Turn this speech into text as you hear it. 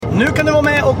Nu kan du vara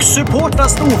med och supporta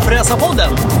Storfräsarpodden.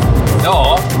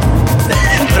 Ja.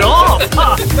 Bra!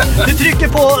 Du trycker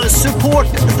på support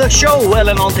the show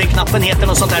eller någonting, knappen heter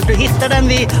något sånt där. Du hittar den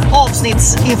vid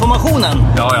avsnittsinformationen.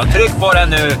 Ja, jag tryck på den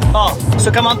nu. Ja,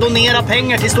 så kan man donera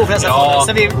pengar till Storfräsarpodden,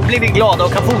 så vi blir glada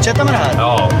och kan fortsätta med det här.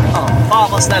 Ja.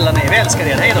 Fan vad snälla ni är, vi älskar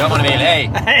er. Hej då. Gör vad ni vill,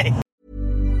 hej. Hej.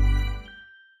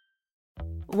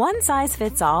 One size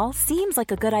fits all seems like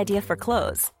a good idea for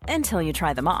clothes until you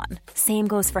try them on. Same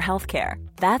goes for healthcare.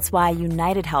 That's why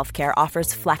United Healthcare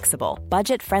offers flexible,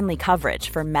 budget-friendly coverage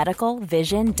for medical,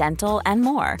 vision, dental, and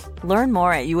more. Learn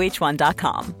more at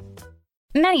uh1.com.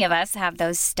 Many of us have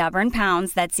those stubborn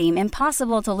pounds that seem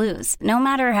impossible to lose, no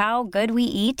matter how good we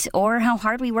eat or how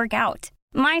hard we work out.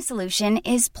 My solution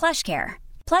is PlushCare.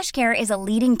 PlushCare is a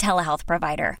leading telehealth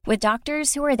provider with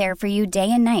doctors who are there for you day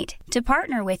and night to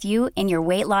partner with you in your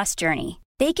weight loss journey.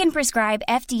 They can prescribe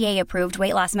FDA-approved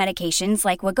weight loss medications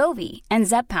like Wegovy and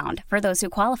Zepbound for those who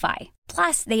qualify.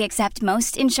 Plus, they accept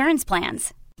most insurance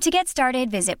plans. To get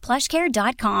started, visit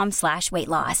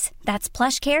plushcare.com/weightloss. That's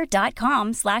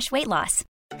plushcare.com/weightloss.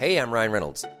 Hey, I'm Ryan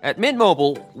Reynolds. At Mint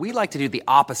Mobile, we like to do the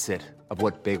opposite of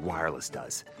what Big Wireless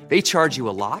does. They charge you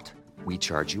a lot. We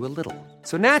charge you a little.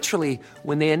 So naturally,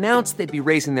 when they announced they'd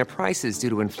be raising their prices due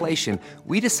to inflation,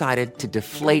 we decided to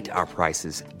deflate our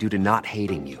prices due to not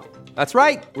hating you. That's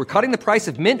right. We're cutting the price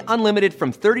of Mint Unlimited from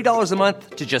 $30 a month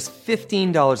to just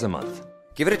 $15 a month.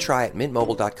 Give it a try at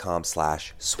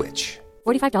mintmobile.com/switch.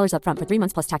 $45 up front for 3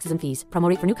 months plus taxes and fees. Promo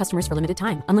rate for new customers for limited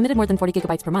time. Unlimited more than 40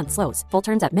 gigabytes per month. Slows full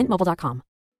terms at mintmobile.com.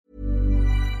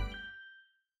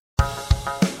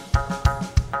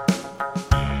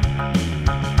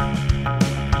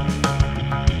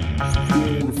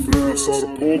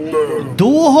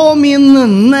 Då har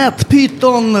min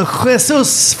nätpyton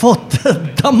Jesus fått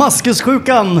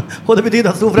Damaskussjukan, och det betyder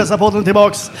att Storfräsarpodden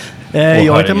tillbaks.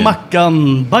 Jag heter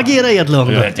Mackan Bagheera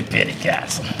Edlund. Jag heter Peter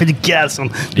Karlsson. Peter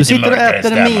Karlsson. Du sitter och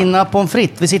äter mina pommes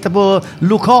frites. Vi sitter på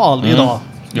lokal idag.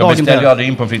 Jag beställer ju aldrig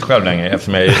in pommes frites själv längre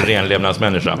eftersom jag är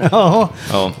renlevnadsmänniska. Ja.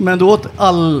 Men du åt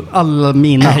all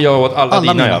mina. Jag åt alla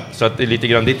dina, ja. Så att det är lite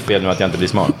grann ditt fel nu att jag inte blir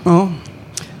smal. Ja.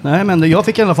 Nej, men jag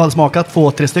fick i alla fall smaka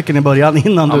 2-3 stycken i början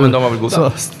innan du... men de var väl goda.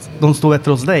 Så de stod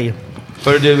efter hos dig.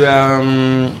 För du,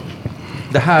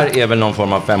 det här är väl någon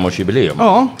form av 5-årsjubileum.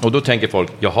 Ja. Och då tänker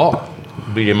folk, jaha,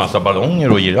 blir det massa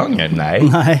ballonger och giranger?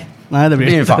 Nej, det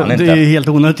blir fan inte. Det är ju helt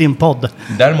onödigt i en podd.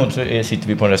 Däremot så sitter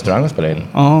vi på en restaurang och spelar in.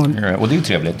 Ja. Och det är ju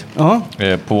trevligt. Ja.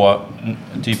 På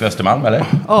typ Östermalm, eller?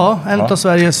 Ja, en av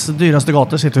Sveriges dyraste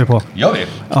gator sitter vi på. Gör vi?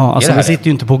 Ja, alltså vi sitter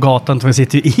ju inte på gatan, utan vi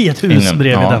sitter ju i ett hus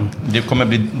bredvid den. Det kommer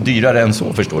bli dyrare än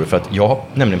så, förstår du. För att jag har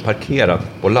nämligen parkerat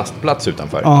på lastplats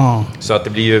utanför. Ja. Så att det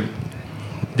blir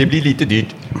lite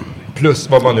dyrt. Plus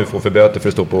vad man nu får för böter för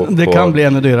att stå på det kan bli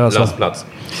ännu dyrare lastplats.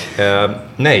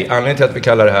 Nej, anledningen till att vi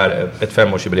kallar det här ett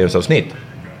 5-årsjubileumsavsnitt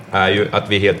är ju att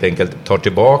vi helt enkelt tar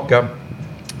tillbaka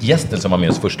gästen som var med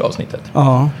oss första avsnittet.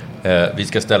 Ja. Vi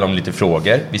ska ställa om lite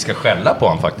frågor. Vi ska skälla på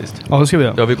honom faktiskt. Ja, det ska vi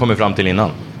göra. Det har vi kommit fram till innan.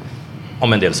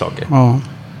 Om en del saker. Ja.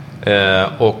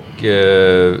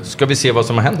 Ska vi se vad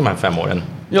som har hänt de här 5 åren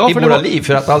i våra liv,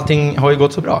 för att allting har ju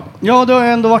gått så bra. Ja, det har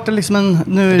ändå varit liksom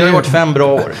det har ju varit 5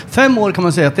 bra år. 5 år kan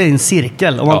man säga att det är en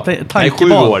cirkel. Om man Nej,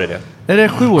 7 år är det. Är det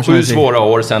 7 år? 7 svåra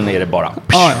år, sen är det bara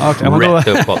rätt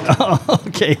uppåt.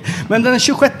 Okej. Men den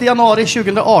 26 januari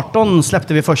 2018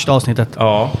 släppte vi första avsnittet.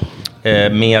 Ja,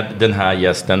 med den här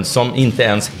gästen som inte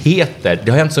ens heter,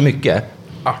 det har hänt så mycket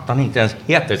att han inte ens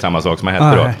heter samma sak som han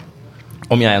hette då.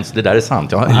 Om jag ens, det där är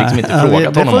sant. Jag har liksom inte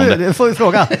frågat honom om det. Det får vi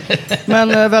fråga.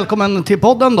 Men välkommen till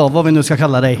podden då, vad vi nu ska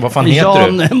kalla dig. Vad fan heter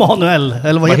Jan du? Emanuel,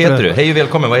 eller vad heter du? Hej och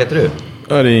välkommen, vad heter du?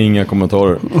 Det är inga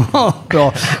kommentarer.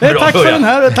 Bra. Tack för den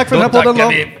här podden då. Tackar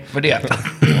vi för det.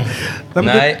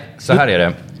 Nej, så här är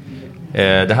det.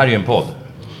 Det här är ju en podd.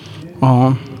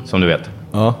 Ja. Som du vet.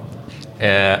 Ja.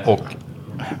 Och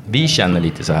vi känner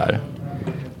lite så här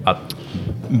att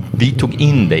vi tog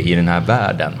in dig i den här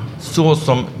världen. Så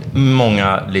som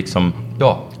många liksom,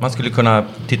 man skulle kunna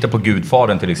titta på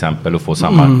Gudfadern till exempel och få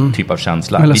samma typ av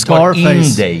känsla. Eller vi tar Scarface.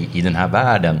 in dig i den här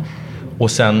världen.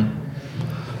 Och sen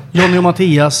Johnny och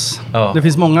Mattias. Ja. Det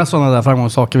finns många sådana där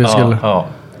framgångssaker vi skulle... Ja.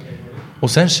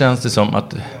 Och sen känns det som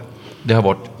att det har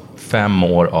varit 5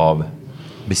 år av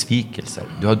besvikelser.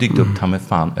 Du har dykt upp ta med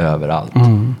fan överallt.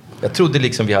 Jag trodde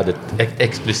liksom vi hade ett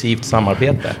exklusivt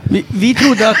samarbete. Vi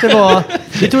trodde att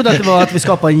det var att vi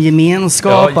skapade en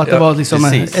gemenskap, att det var liksom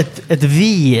ett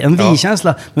en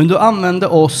vi-känsla. Men du använde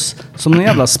oss som en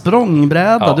jävla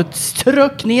språngbräda. Ja. Du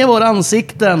tryckte ner våra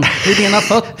ansikten vid dina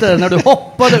fötter när du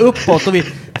hoppade uppåt och vi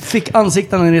fick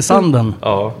ansikten ner i sanden.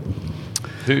 Ja.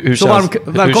 Hur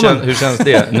känns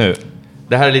det nu?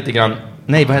 Det här är lite grann...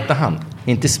 Nej, vad hette han?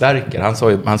 Inte Sverker,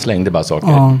 han slängde bara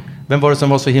saker. Vem var det som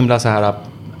var så himla så här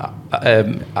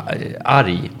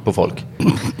arg på folk?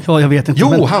 Ja, jag vet inte.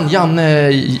 Jo, han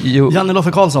Janne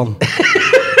Loffe Karlsson.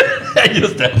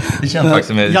 Just det. Det känns faktiskt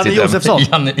som Janne Josefsson.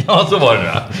 Ja, så var det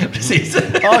då. Precis.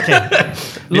 Okej.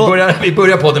 Vi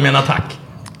börjar på det med en attack.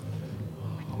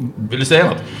 Vill du säga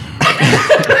något?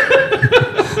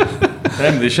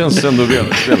 Nej, men det känns ändå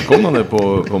välkomnande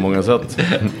på många sätt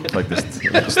faktiskt.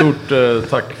 Stort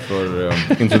tack för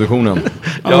introduktionen.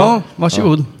 Ja,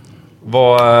 varsågod.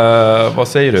 Vad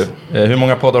säger du? Hur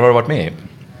många poddar har du varit med i?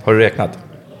 Har du räknat?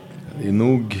 Det är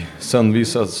nog, sen vi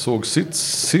såg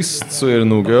sist så är det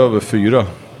nog över 4.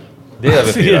 Det är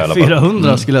över 4 i alla fall.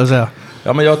 400 skulle jag säga.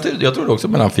 Ja, men jag tror också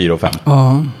mellan 4 och 5.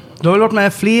 Ja. Du har väl varit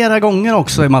med flera gånger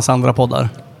också i massa andra poddar?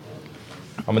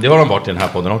 Ja, men det har de varit i den här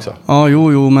podden också. Ja,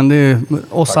 jo, men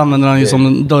oss använder han ju som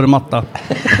en dörrmatta.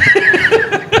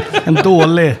 En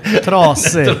dålig,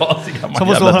 trasig. Som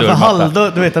får stå framför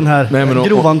halvdörr, du vet den här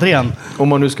grovantrén. Om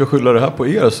man nu ska skylla det här på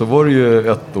er så var det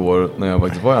ju ett år när jag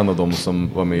faktiskt var en av dem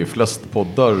som var med i flest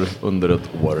poddar under ett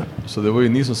år. Så det var ju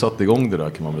ni som satte igång det där,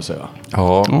 kan man väl säga.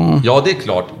 Ja, det är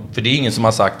klart. För det är ingen som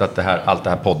har sagt att allt det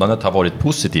här poddandet har varit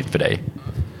positivt för dig.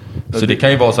 Så det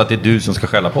kan ju vara så att det är du som ska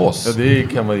skälla på oss. Ja,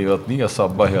 det kan vara ju att ni har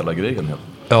sabbat hela grejen helt.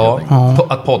 Ja,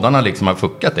 att poddarna liksom har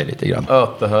fuckat det lite grann.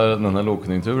 Att den här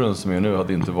lågkonjunkturen som är nu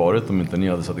hade inte varit om inte ni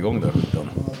hade satt igång det här skiten.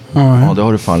 Ja, det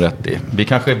har du fan rätt i. Vi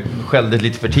kanske skällde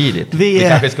lite för tidigt. Vi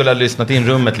kanske skulle ha lyssnat in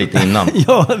rummet lite innan.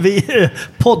 Ja, vi är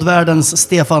poddvärldens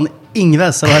Stefan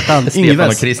Ingves, eller vad heter han? Stefan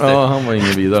och Christer. Ja, han var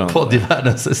ingen vidare.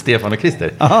 Poddvärldens Stefan och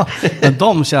Christer. Ja, men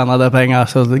de tjänade pengar,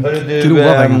 så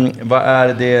grova pengar. Vad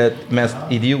är det mest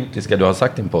idiotiska du har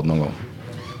sagt i en podd någon gång?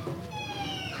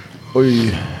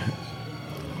 Oj.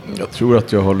 Jag tror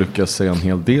att jag har lyckats säga en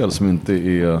hel del som inte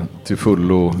är till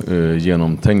fullo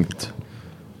genomtänkt.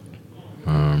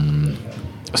 Jag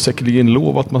har säkerligen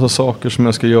lovat massa saker som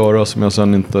jag ska göra som jag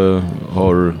sen inte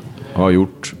har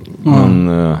gjort.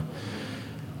 Men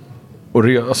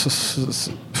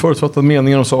förutfattade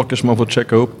meningar om saker som man får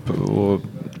checka upp.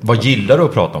 Vad gillar du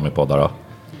att prata om i poddar då?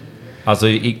 Alltså,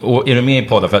 och är du med i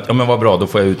poddar för att, ja men vad bra, då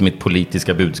får jag ut mitt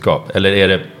politiska budskap? Eller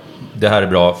är det här är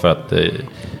bra för att...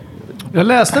 Jag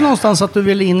läste någonstans att du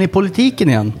ville in i politiken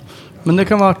igen. Men det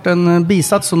kan ha varit en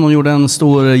bisats som de gjorde en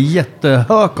stor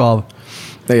jättehök av.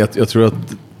 Nej, jag tror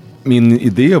att min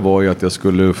idé var ju att jag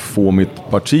skulle få mitt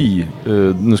parti.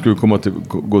 Nu skulle vi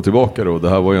gå tillbaka då. Det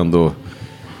här var ju ändå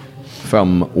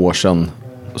 5 år sedan.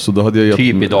 Så då hade jag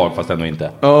typ idag, fast ändå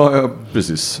inte. Ja,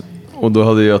 precis. Och då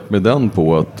hade jag gett mig den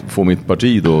på att få mitt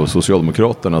parti då,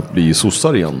 Socialdemokraterna, att bli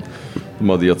sossar igen. De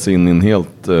hade gett sig in i en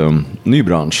helt ny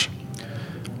bransch.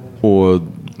 Och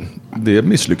det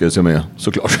misslyckades jag med,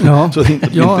 såklart. Ja. Så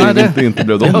inte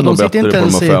blev de någon bättre på de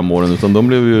här 5 åren, utan de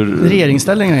blev ju...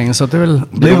 regeringsställning längre, så det är väl...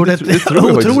 Det gjorde ett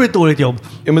otroligt dåligt jobb.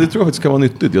 Ja, men det tror jag faktiskt kan vara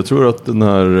nyttigt. Jag tror att den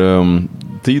här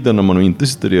tiden när man inte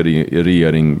sitter i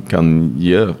regering kan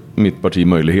ge mitt parti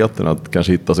möjligheten att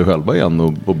kanske hitta sig själva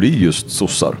igen och bli just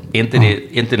sossar. Är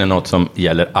inte det något som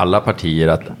gäller alla partier?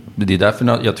 Att det är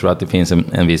därför jag tror att det finns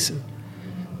en viss...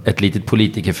 ett litet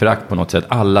politikerförakt på något sätt.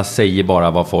 Alla säger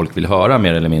bara vad folk vill höra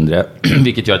mer eller mindre.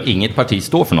 Vilket gör att inget parti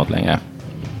står för något längre.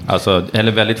 Alltså,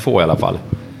 eller väldigt få i alla fall.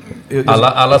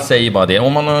 Alla säger bara det.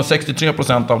 Om man har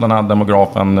 63% av den här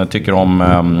demografen tycker om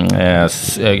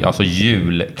alltså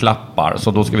julklappar.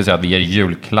 Så då ska vi säga att vi ger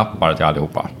julklappar till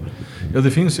allihopa. Ja,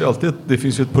 det finns ju alltid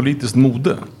ett politiskt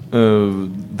mode.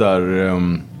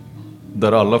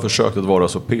 Där alla försökt att vara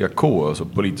så PK, alltså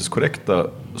politiskt korrekta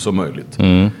som möjligt.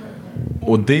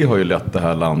 Och det har ju lett det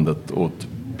här landet åt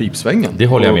pipsvängen. Det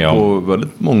håller jag med om. På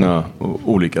väldigt många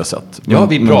olika sätt. Ja,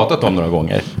 vi pratat om några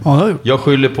gånger. Jag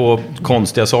skyller på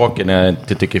konstiga saker när jag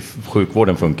inte tycker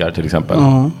sjukvården funkar, till exempel.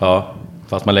 Ja,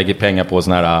 fast man lägger pengar på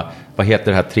sån här, vad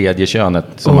heter det här tredje könet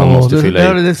som man måste fylla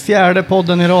i. Det är 4:e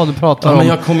podden i rad pratar om. Men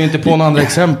jag kommer ju inte på några andra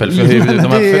exempel. För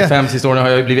de här 5 sista åren har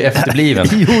jag blivit efterbliven.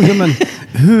 Jo, men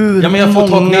hur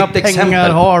många pengar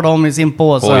har de i sin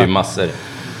påse? Oj, massor.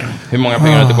 Hur många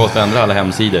pengar har det kostat att ändra alla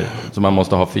hemsidor? Så man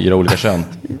måste ha 4 olika kön.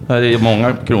 Det är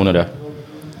många kronor det.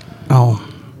 Ja.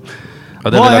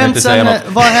 Vad har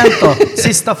hänt då?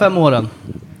 Sista 5 åren?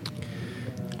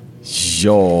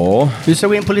 Ja. Vi ska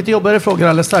gå in på lite jobbigare frågor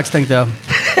alldeles strax, tänkte jag.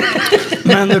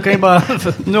 Men du kan ju bara...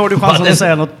 Nu har du chansen att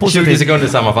säga något positivt. 20 sekunder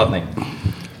sammanfattning.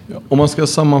 Ja, om man ska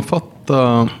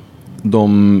sammanfatta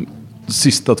de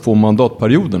sista 2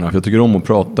 mandatperioderna, för jag tycker om att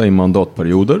prata i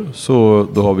mandatperioder, så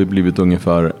då har vi blivit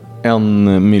ungefär 1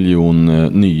 miljon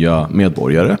nya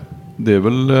medborgare. Det är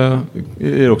väl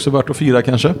är också värt att fira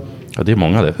kanske. Ja, det är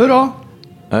många det. Hurra!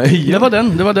 Det var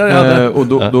där jag hade.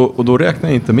 Och då räknar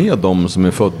jag inte med de som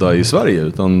är födda i Sverige,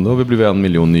 utan då har vi blivit 1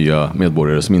 miljon nya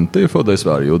medborgare som inte är födda i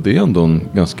Sverige, och det är ändå en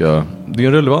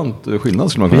relevant skillnad,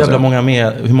 skulle man kunna säga.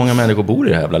 Hur många människor bor i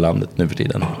det här jävla landet nu för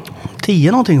tiden?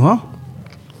 10 någonting, va?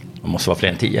 Det måste vara fler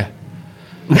än 10.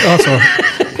 Alltså,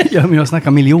 jag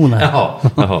snackar miljoner. Jaha,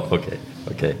 okej.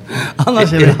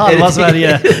 Annars är det halva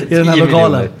Sverige i den här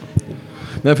lokalen.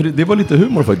 Nej, för det var lite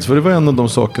humor faktiskt. För det var en av de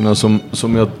sakerna som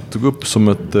jag tog upp som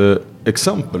ett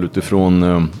exempel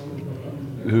utifrån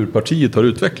hur partiet har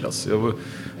utvecklats.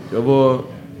 Jag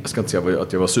ska inte säga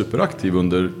att jag var superaktiv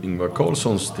under Ingvar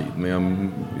Carlssons tid, men jag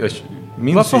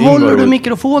minns. Varför håller du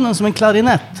mikrofonen som en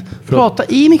klarinett? Prata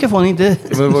i mikrofonen, inte...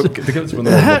 Det kan inte spela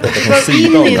någon roll att prata från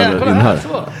sidan eller in här.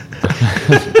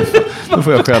 Då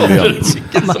får jag själv igen.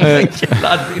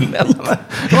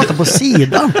 Prata på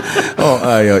sidan.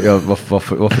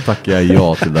 Varför tackar jag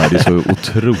ja till det här? Det är så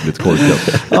otroligt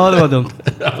korkat. Ja, det var dumt.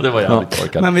 Ja, det var jävligt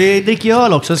korkat. Men vi dricker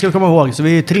öl också, ska vi komma ihåg. Så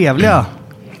vi är trevliga.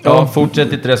 Ja,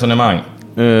 fortsätt ditt resonemang.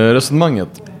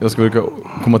 Resonemanget. Jag ska försöka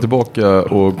komma tillbaka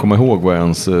och komma ihåg vad jag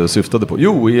ens syftade på.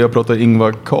 Jo, jag pratar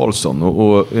Ingvar Carlsson.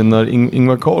 Och när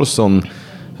Ingvar Carlsson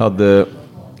hade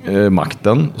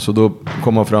makten, så då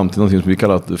kom man fram till något som vi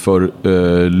kallar för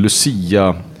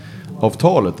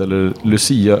Lucia-avtalet eller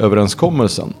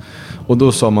Lucia-överenskommelsen. Och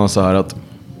då sa man så här att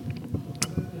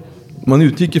man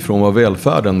utgick ifrån vad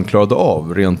välfärden klarade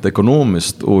av rent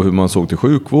ekonomiskt och hur man såg till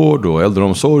sjukvård och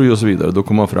äldreomsorg och så vidare. Då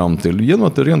kom man fram till, genom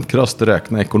att det rent krasst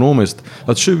räkna ekonomiskt,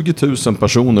 att 20 000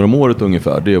 personer om året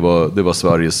ungefär, det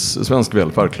var svensk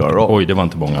välfärd klarar av. Oj, det var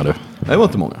inte många du. Nej, det var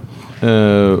inte många.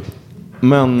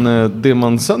 Men det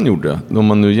man sen gjorde, om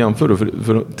man nu jämför,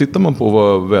 för tittar man på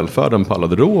vad välfärden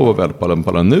pallade då och vad välfärden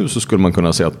pallar nu, så skulle man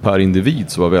kunna säga att per individ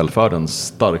så var välfärden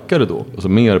starkare då. Alltså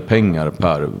mer pengar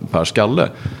per skalle.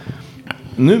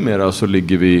 Numera så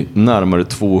ligger vi närmare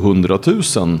 200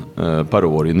 000 per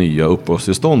år i nya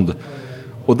uppehållstillstånd.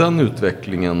 Och den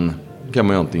utvecklingen kan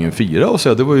man ju antingen fira och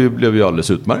säga att det blev ju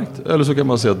alldeles utmärkt. Eller så kan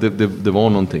man säga att det var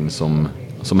någonting som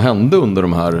hände under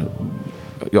de här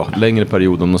längre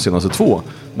perioden, de senaste 2.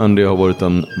 Men det har varit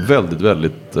en väldigt,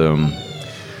 väldigt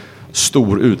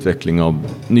stor utveckling av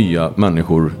nya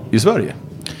människor i Sverige.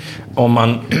 Om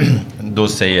man då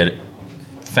säger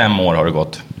 5 år har det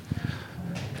gått.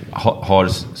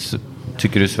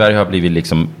 Tycker du Sverige har blivit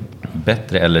liksom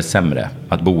bättre eller sämre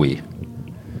att bo i?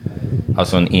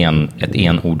 Alltså ett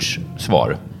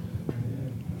enordssvar.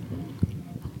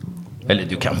 Eller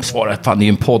du kan svara, fan det är ju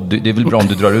en podd, det är väl bra om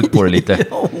du drar ut på det lite.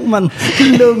 Men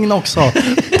lugn också.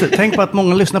 Tänk på att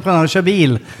många lyssnar på den här och kör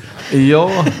bil.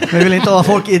 Ja. Men vi vill inte ha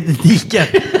folk i diket.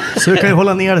 Så vi kan ju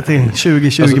hålla ner det till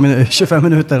 25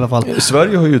 minuter i alla fall.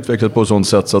 Sverige har ju utvecklats på ett sånt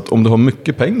sätt så att om du har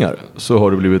mycket pengar så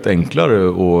har det blivit enklare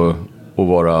att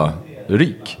vara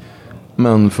rik.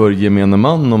 Men för gemene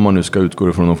man, om man nu ska utgå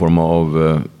ifrån någon form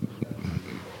av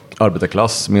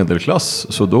arbetarklass, medelklass,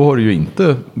 så då har det ju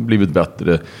inte blivit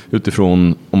bättre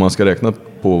utifrån, om man ska räkna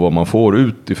på vad man får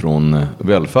utifrån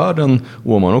välfärden,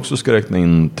 och om man också ska räkna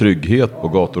in trygghet på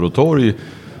gator och torg,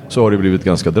 så har det blivit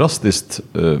ganska drastiskt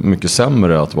mycket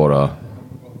sämre att vara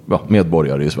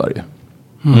medborgare i Sverige.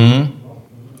 Mm.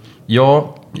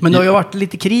 Ja. Men det har ju varit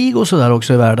lite krig och sådär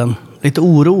också i världen. Lite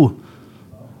oro.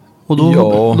 Och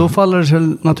då faller det sig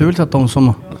naturligt att de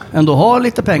som ändå har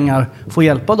lite pengar får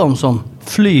hjälpa dem som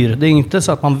flyr. Det är inte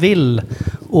så att man vill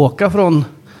åka från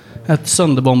ett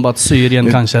sönderbombat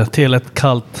Syrien kanske till ett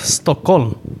kallt Stockholm.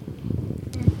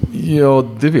 Ja,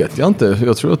 det vet jag inte.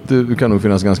 Jag tror att det kan nog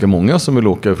finnas ganska många som vill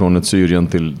åka från ett Syrien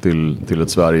till ett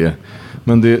Sverige.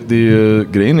 Men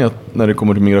grejen är att när det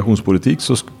kommer till migrationspolitik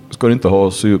så ska det inte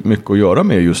ha så mycket att göra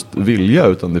med just vilja,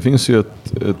 utan det finns ju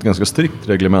ett ganska strikt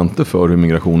reglemente för hur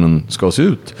migrationen ska se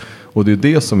ut. Och det är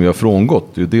det som vi har frångått.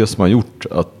 Det är det som har gjort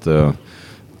att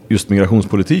just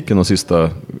migrationspolitiken de sista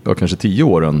kanske 10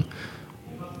 åren,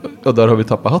 där har vi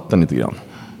tappat hatten lite grann.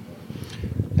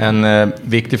 En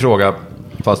viktig fråga,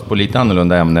 fast på lite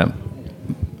annorlunda ämne.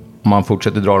 Om man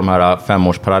fortsätter dra de här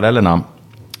 5-årsparallellerna.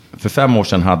 För 5 år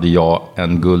sedan hade jag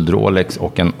en guld Rolex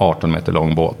och en 18 meter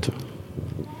lång båt.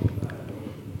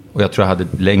 Och jag tror jag hade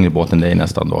längre båt än dig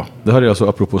nästan då. Det här är alltså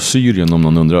apropå Syrien, om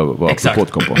någon undrar vad apropå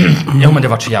kom på. Ja, men det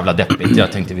var så jävla deppigt.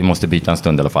 Jag tänkte vi måste byta en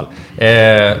stund i alla fall.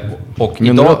 Och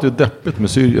men idag... det är deppigt med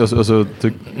Syrien?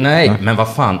 Nej, men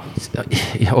vad fan.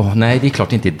 Nej, det är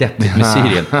klart inte är deppigt med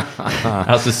Syrien.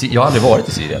 Alltså, jag har aldrig varit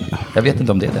i Syrien. Jag vet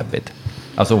inte om det är deppigt.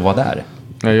 Alltså, vad där?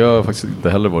 Nej, jag har faktiskt inte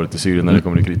heller varit i Syrien när det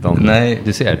kommer i kritan. Nej,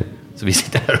 du ser. Så vi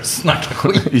sitter här och snackar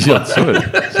skit. Ja, så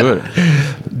är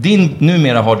det.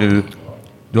 Numera har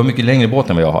du har mycket längre båt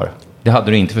än vad jag har. Det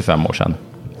hade du inte för 5 år sedan.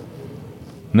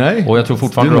 Nej. Och jag tror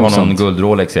fortfarande du har någon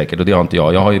guld-Rolex säkert, och det har inte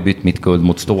jag. Jag har ju bytt mitt guld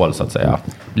mot stål, så att säga.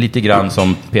 Lite grann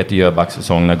som Peter Jöbacks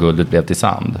sång När guldet blev till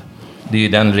sand. Det är ju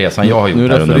den resan jag har gjort. Nu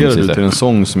refererar du till en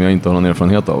sång som jag inte har någon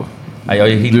erfarenhet av. Nej, jag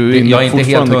är inte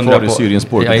helt hundra kvar i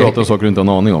Syrienspår. Du pratar om saker du inte har en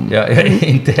aning om. Jag är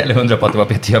inte heller hundra på att det var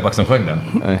Peter Jöback som sjöng den.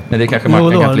 Nej. Men det kanske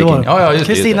man kan flika in. Ja,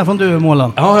 Kristina från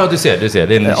Duvemålan. Ja, du ser.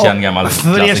 Det är en känd gammal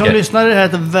klassiker. För er som lyssnar, det här är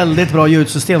ett väldigt bra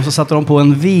ljudsystem. Så satte de på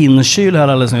en vinkyl här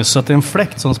alldeles nyss. Så att det är en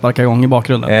fläkt som sparkar igång i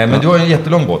bakgrunden. Men du har ju en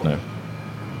jättelång båt nu.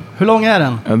 Hur lång är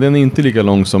den? Ja, den är inte lika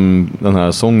lång som den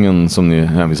här sången som ni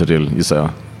hänvisar till, gissar jag.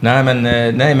 Nej,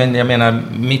 men jag menar,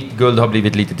 mitt guld har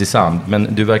blivit lite till sand. Men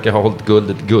du verkar ha hållit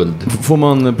guldet guld. Får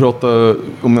man prata,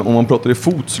 om man pratar i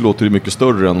fot så låter det mycket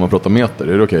större än om man pratar meter.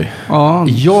 Är det okej? Ja,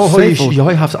 jag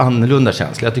har ju haft annorlunda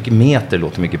känsla. Jag tycker meter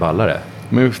låter mycket ballare.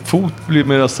 Men fot blir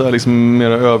mer så här, liksom mer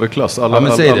överklass.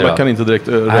 Alla kan inte direkt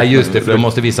räkna. Nej, just det, för då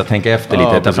måste vissa tänka efter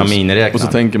lite, ta fram miniräknaren. Och så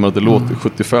tänker man att det låter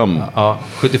 75. Ja,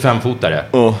 75-fotare.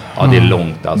 Ja, det är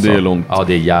långt alltså. Det är långt. Ja,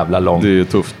 det är jävla långt. Det är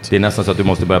tufft. Det är nästan så att du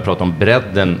måste börja prata om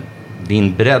bredden.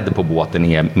 Din bredd på båten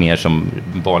är mer som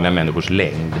vanliga människors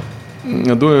längd.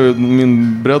 Ja, då är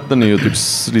min bredden är ju typ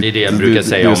det är det jag brukar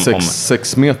säga om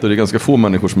 6 meter. Det är ganska få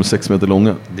människor som är 6 meter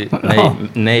långa.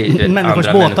 Nej,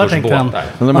 människors båtar tänker han.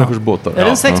 Andra människors båtar. Är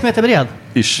den 6 meter bred?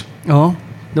 Ish. Ja,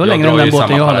 det var längre än den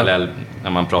båten jag hade.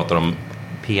 När man pratar om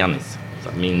penis. Så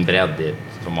min bredd är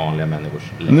som vanliga människors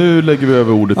längd. Nu lägger vi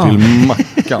över ordet till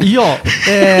Mackan. Ja,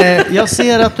 jag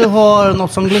ser att du har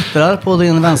något som glittrar på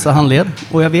din vänstra handled.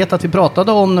 Och jag vet att vi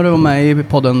pratade om när du var med i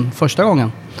podden första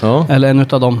gången. Ja. Eller en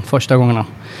av de första gångerna.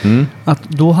 Att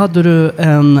då hade du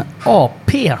en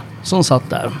AP som satt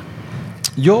där.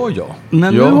 Ja.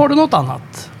 Men nu har du något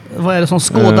annat. Vad är det som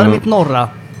skådar mitt norra?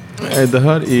 Det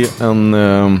här är en...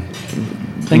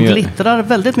 Den glittrar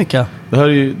väldigt mycket. Det här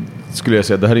är, skulle jag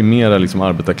säga, det här är mera liksom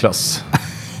arbetarklass.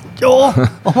 Ja,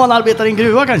 om man arbetar i en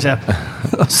gruva kanske.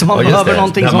 Så man behöver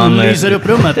någonting som lyser upp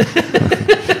rummet.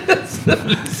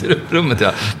 Lyser upp rummet,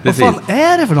 ja. Precis. Vad fan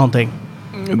är det för någonting?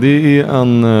 Det är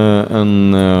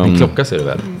en klocka, ser du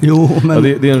väl? Jo, men... Ja,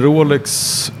 det är en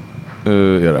Rolex,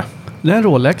 är det. Det är en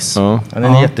Rolex. Ja. Den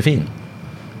är jättefin.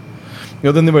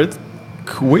 Ja, den är väldigt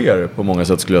queer på många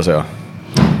sätt, skulle jag säga.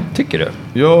 Tycker du?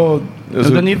 Ja,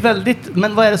 alltså... Den är väldigt...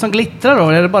 Men vad är det som glittrar då?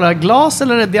 Är det bara glas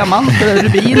eller är det diamanter eller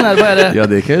rubiner? Vad är det? Ja,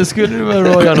 det skulle du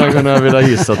väl gärna kunna vilja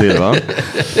gissa till, va?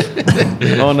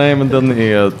 Ja, nej, men den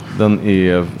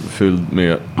är fylld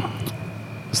med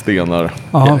stenar.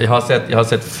 Jag har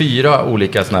sett 4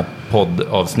 olika såna här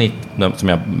poddavsnitt som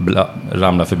jag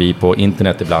ramlar förbi på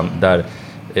internet ibland. Där,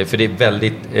 för det är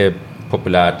väldigt...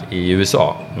 populärt i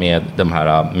USA med de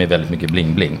här med väldigt mycket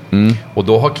bling-bling. Och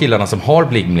då har killarna som har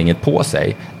bling-blinget på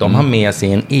sig, de har med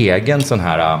sig en egen sån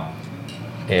här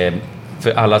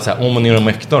för alla så här, om ni är de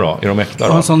äkta då? Är de äkta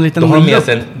då? Då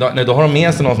har de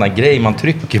med sig någon sån här grej man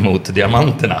trycker mot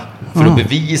diamanterna för att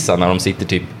bevisa när de sitter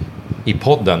typ i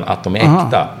podden att de är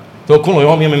äkta. Då kolla, jag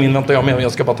har med mig min, vänta,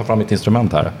 jag ska bara ta fram mitt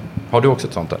instrument här. Har du också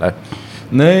ett sånt eller?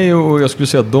 Nej, och jag skulle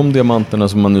säga att de diamanterna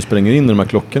som man nu spränger in i de här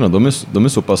klockorna, de är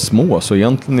så pass små, så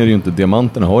egentligen är det ju inte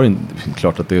diamanterna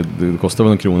klart att det kostar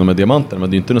väl en krona med diamanter, men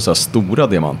det är ju inte några så här stora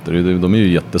diamanter, de är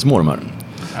ju jättesmå de här.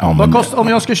 Ja, vad kostar, om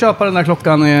jag skulle köpa den där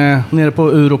klockan nere på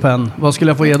Europen, vad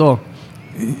skulle jag få ge då?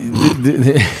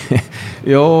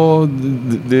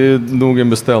 Det är nog en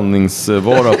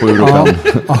beställningsvara på Europen.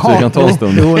 Så det kan ta en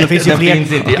stund. Jo, det finns ju fler.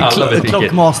 Finns inte i alla butiker.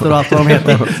 Klockmaster och allt vad de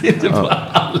heter. Det finns inte på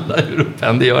alla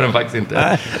Europen. Det gör den faktiskt inte.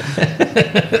 Nej,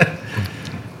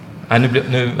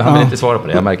 han vill inte svara på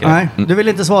det, jag märker det. Nej, du vill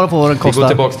inte svara på vad den kostar. Vi går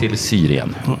tillbaka till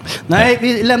Syrien. Nej,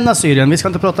 vi lämnar Syrien. Vi ska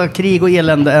inte prata krig och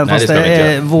elände, även fast det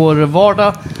är vår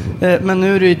vardag. Men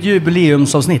nu är det ett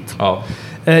jubileumsavsnitt. Ja.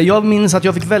 Jag minns att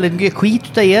jag fick väldigt mycket skit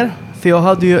utav er. För jag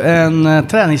hade ju en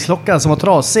träningsklocka som var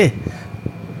trasig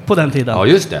på den tiden. Ja,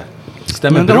 just det.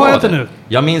 Stämmer. Men det har jag inte nu.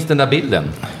 Jag minns den där bilden.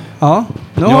 Ja.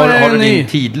 Nu har du din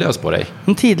tidlös på dig.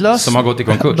 En tidlös. Som har gått i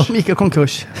konkurs. De gick i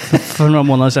konkurs för några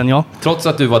månader sedan, ja. Trots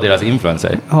att du var deras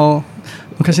influencer. Ja.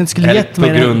 De kanske inte skulle gett mig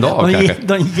den.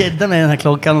 De gedde mig den här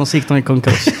klockan och så gick de i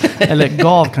konkurs. Eller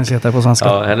gav kanske heter det på svenska.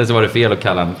 Ja, eller så var det fel att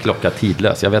kalla en klocka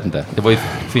tidlös. Jag vet inte. Det var ju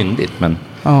fyndigt, men...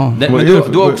 Ja. Men du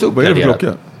har också uppgraderat. Vad är det för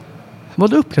klocka?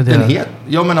 Vad du uppgraderat?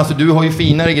 Ja, men alltså du har ju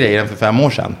finare grejer än för 5 år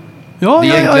sedan. Ja,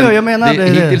 jag menar det.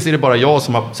 Hittills är det bara jag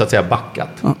som har så att säga backat.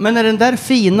 Ja, men är den där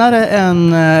finare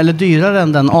än, eller dyrare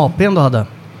än den AP:n du hade?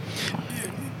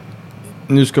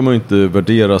 Nu ska man ju inte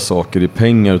värdera saker i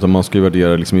pengar, utan man ska ju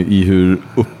värdera liksom i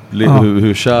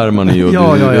hur kär man är.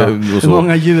 Och hur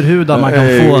många djurhudar man kan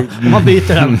få om man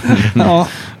byter den.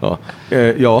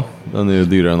 Ja, den är ju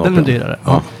dyrare än AP:n. Den är dyrare,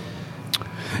 ja.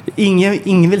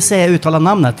 Ingen vill uttala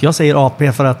namnet. Jag säger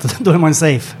AP för att då är man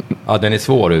safe. Ja, den är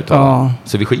svår att uttala. Ja.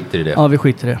 Så vi skiter i det. Ja, vi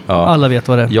skiter i det. Ja. Alla vet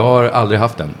vad det är. Jag har aldrig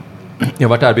haft den. Jag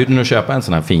har varit erbjuden att köpa en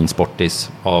sån här fin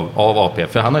sportis av AP.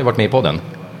 För han har ju varit med i podden.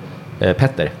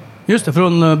 Petter. Just det,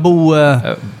 från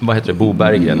vad heter det? Bo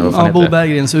Berggren. Ja, Bo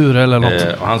Berggrens ur eller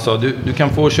något. Och han sa, du kan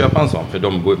få köpa en sån.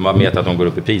 För man vet att de går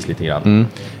upp i pris lite grann.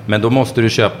 Men då måste du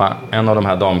köpa en av de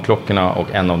här damklockorna och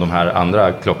en av de här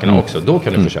andra klockorna också. Då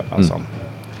kan du få köpa en sån.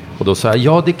 Och då sa jag,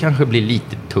 ja det kanske blir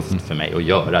lite tufft för mig att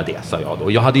göra det, sa jag då.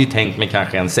 Och jag hade ju tänkt mig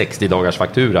kanske en 60-dagars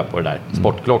faktura på det där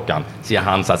sportklockan. Så jag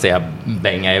hann så att säga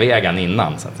bänga iväg den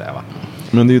innan, så att säga, va.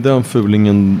 Men det är den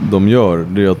fulingen de gör.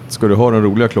 Det är att ska du ha den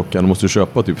roliga klockan måste du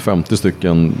köpa typ 50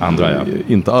 stycken andra,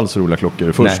 inte alls roliga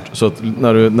klockor först. Nej. Så att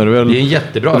när du väl det är en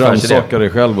jättebra rannsakar dig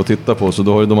själv och tittar på, så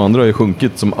då har ju de andra ju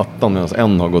sjunkit som attan medan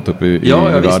en har gått upp i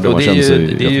värde och man känner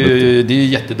sig det är ju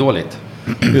jättedåligt.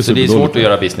 Så det är svårt att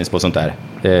göra business på sånt där.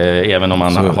 Även om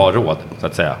man har råd, så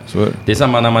att säga. Det är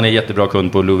samma när man är jättebra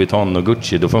kund på Louis Vuitton och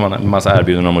Gucci. Då får man en massa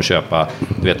erbjudanden om att köpa,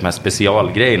 du vet, de här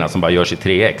specialgrejerna som bara görs i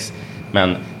 3x.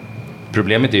 Men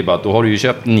problemet är ju bara att då har du ju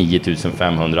köpt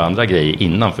 9500 andra grejer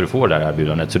innan för att få det här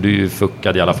erbjudandet. Så du är ju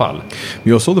fuckad i alla fall.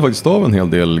 Jag sålde faktiskt av en hel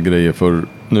del grejer för,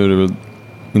 nu är det väl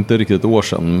inte riktigt ett år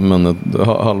sedan, men ett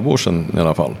halvår sedan i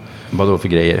alla fall. Vad då för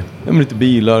grejer? Ja, lite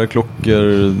bilar,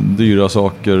 klockor, dyra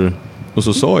saker. Och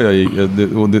så sa jag,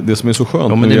 det som är så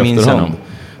skönt nu i efterhand,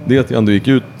 det är att jag ändå gick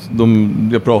ut,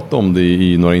 jag pratade om det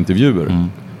i några intervjuer.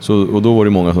 Och då var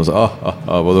det många som sa,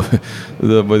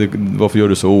 varför gör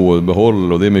du så?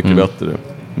 Behåll, och det är mycket bättre.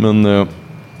 Men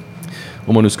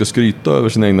om man nu ska skryta över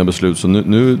sina egna beslut, så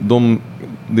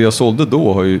det jag sålde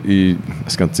då har ju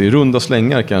jag ska inte säga runda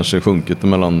slängar kanske sjunkit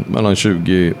mellan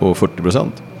 20% och 40%.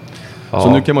 Ja.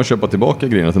 Så nu kan man köpa tillbaka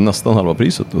grejerna till nästan halva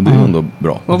priset, och det är ändå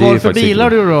bra. Vad var det för bilar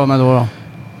du då med då?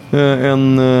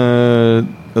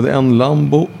 Jag hade en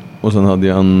Lambo, och sen hade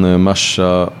jag en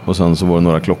Merca, och sen så var det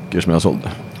några klockor som jag sålde.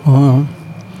 Ja.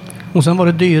 Och sen var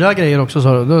det dyra grejer också,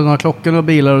 sa du? Det var några klockor och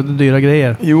bilar och dyra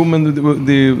grejer. Jo, men det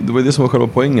var det som var själva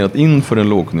poängen, att inför en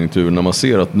lågkonjunktur, när man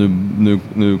ser att nu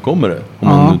kommer det.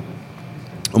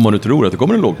 Om man nu tror att det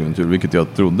kommer en lågkonjunktur, vilket jag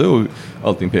trodde och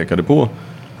allting pekade på,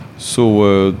 så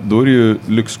då är det ju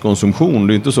lyxkonsumtion.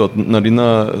 Det är inte så att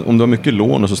om du har mycket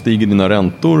lån och så stiger dina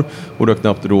räntor och du har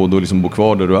knappt råd att liksom bo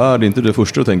kvar där du är. Det är inte det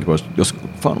första du tänker på.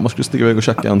 Fan, man skulle stiga iväg och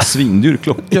käka en svindyr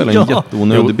klocka eller en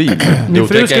jätteonödig bil. Jo,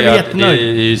 det är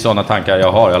ju sådana tankar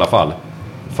jag har i alla fall.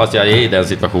 Fast jag är i den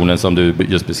situationen som du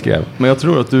just beskrev. Men jag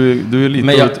tror att du är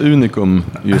lite av ett unikum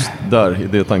just där, i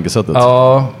det tankesättet.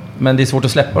 Ja, men det är svårt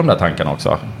att släppa de där tankarna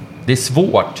också. Det är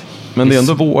svårt. Men det är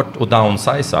ändå svårt att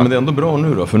downsiza. Men det är ändå bra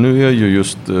nu då, för nu är ju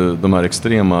just de här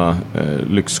extrema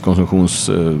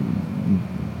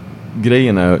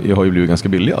lyxkonsumtionsgrejerna har ju blivit ganska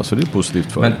billiga, så det är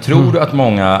positivt för. Men tror du att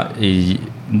många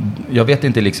jag vet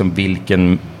inte liksom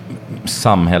vilken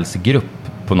samhällsgrupp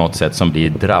på något sätt som blir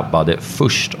drabbade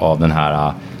först av den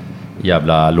här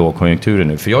jävla lågkonjunkturen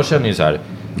nu? För jag känner ju så här.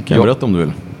 Kan jag berätta om du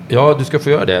vill? Ja, du ska få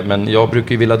göra det, men jag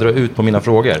brukar ju vilja dra ut på mina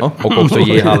frågor och också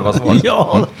ge halva svar.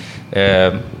 Ja.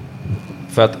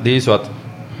 För att det är ju så att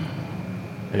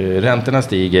räntorna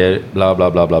stiger, bla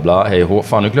bla bla bla bla. Hej,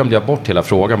 fan, nu glömde jag bort hela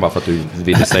frågan bara för att du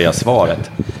ville säga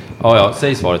svaret. Ja,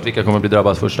 säg svaret. Vilka kommer bli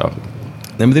drabbas först då? Nej,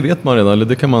 men det vet man redan, eller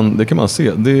det kan man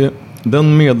se. Det är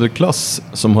den medelklass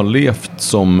som har levt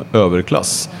som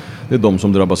överklass. Det är de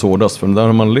som drabbas hårdast, för där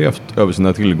har man levt över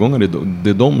sina tillgångar. Det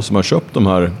är de som har köpt de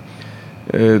här.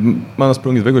 Man har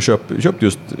sprungit iväg och köpt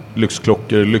just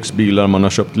lyxklockor, lyxbilar, man har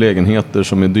köpt lägenheter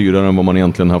som är dyrare än vad man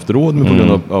egentligen haft råd med på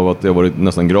grund av att det har varit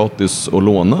nästan gratis att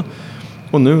låna.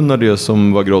 Och nu när det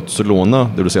som var gratis att låna,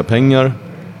 det vill säga pengar,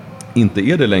 inte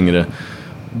är det längre,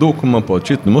 då kommer man på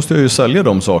att nu måste jag ju sälja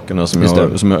de sakerna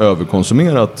som jag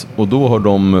överkonsumerat, och då har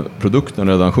de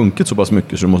produkterna redan sjunkit så pass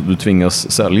mycket så du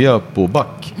tvingas sälja på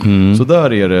back. Så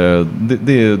där är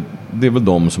det är väl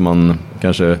de som man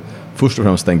kanske först och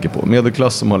främst tänker på.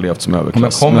 Medelklass som har levt som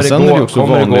överklass. Men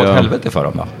kommer det gå åt helvete för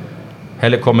dem då?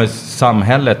 Eller kommer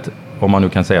samhället, om man nu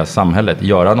kan säga samhället,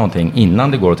 göra någonting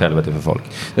innan det går åt helvete för folk?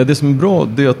 Ja, det som är bra,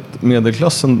 det är att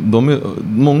medelklassen,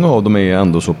 många av dem är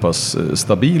ändå så pass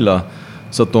stabila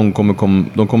så att de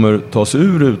kommer ta sig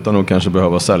ur utan att kanske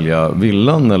behöva sälja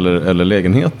villan eller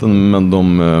lägenheten, men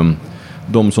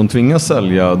de som tvingas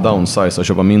sälja, downsize,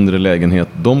 köpa mindre lägenhet,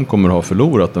 de kommer ha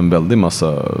förlorat en väldig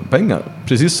massa pengar.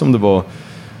 Precis som det var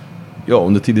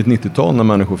under tidigt 90-tal när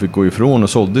människor fick gå ifrån och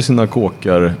sålde sina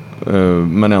kåkar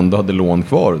men ändå hade lån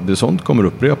kvar. Det sånt kommer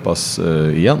upprepas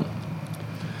igen.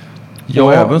 Ja,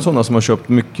 och även sådana som har köpt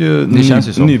mycket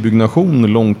nybyggnation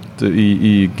långt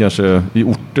i kanske i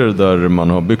orter där man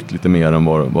har byggt lite mer än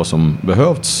vad som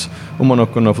behövts. Och man har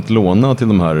kunnat fått låna till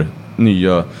de här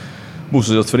nya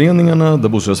bostadsrättsföreningarna, där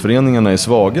bostadsrättsföreningarna är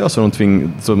svaga, så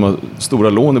de har stora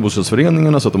lån i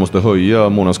bostadsrättsföreningarna så att de måste höja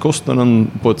månadskostnaden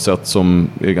på ett sätt som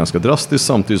är ganska drastiskt,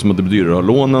 samtidigt som att det blir dyrare att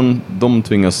ha lånen. De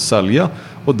tvingas sälja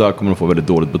och där kommer de få väldigt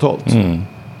dåligt betalt.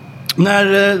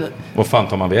 Vad fan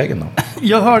tar man vägen då?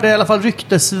 Jag hörde i alla fall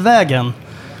ryktesvägen.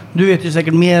 Du vet ju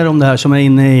säkert mer om det här som är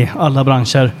inne i alla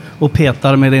branscher och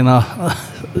petar med dina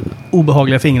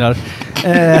obehagliga fingrar.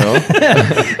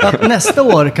 Att nästa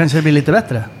år kanske det blir lite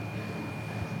bättre.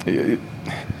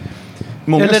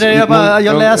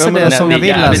 Jag läser det som jag vill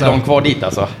läsa. Det är långt kvar dit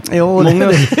alltså. Jo, det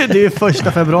är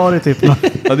 1 februari typ.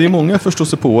 Ja, det är många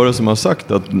förståsigpåare som har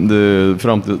sagt att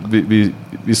fram till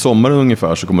vid sommaren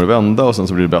ungefär så kommer det vända och sen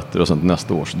så blir det bättre och sen till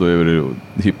nästa år så då är det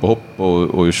hiphop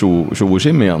och tjo och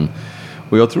tjim igen.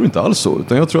 Och jag tror inte alls så,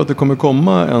 utan jag tror att det kommer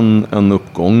komma en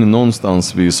uppgång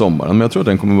någonstans vid sommaren, men jag tror att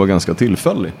den kommer vara ganska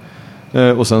tillfällig.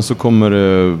 Och sen så kommer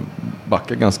det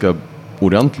backa ganska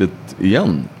ordentligt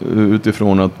igen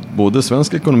utifrån att både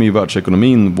svensk ekonomi,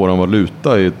 världsekonomin, våran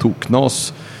valuta är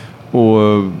toknas och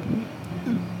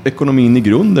ekonomin i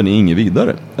grunden är inget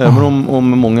vidare. Även om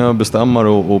många bestämmare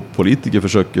och politiker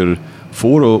försöker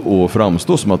få det att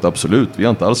framstå som att absolut, vi har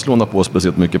inte alls lånat på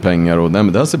speciellt mycket pengar och nej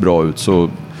men det här ser bra ut, så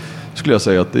skulle jag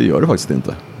säga att det gör det faktiskt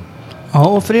inte. Ja,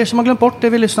 och för er som har glömt bort det,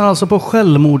 vi lyssnar alltså på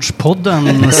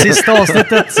Självmordspodden, sista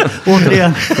avsnittet,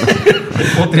 återigen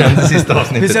det sista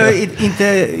avsnittet.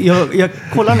 Jag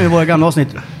kollar nu våra gamla avsnitt.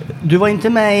 Du var inte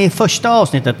med i första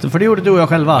avsnittet, för det gjorde du och jag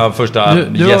själva. Ja,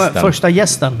 du var första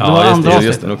gästen. Ja, du var andra avsnitt.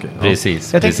 Gästen, okay. Ja.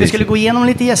 Precis. Jag tänkte vi skulle gå igenom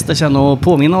lite gäster sen och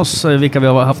påminna oss vilka vi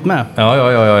har haft med.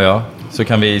 Ja. Så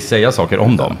kan vi säga saker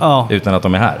om dem utan att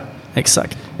de är här.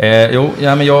 Exakt.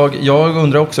 Men jag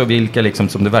undrar också vilka liksom,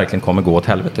 som det verkligen kommer gå åt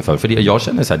helvete för. För det, jag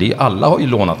känner så här, alla har ju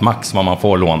lånat max vad man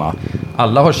får låna.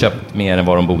 Alla har köpt mer än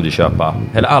vad de borde köpa.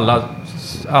 Eller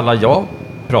alla jag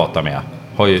pratar med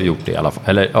har ju gjort det i alla fall.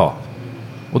 Eller, ja.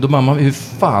 Och då mamma,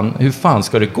 hur fan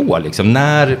ska det gå liksom?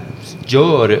 När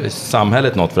gör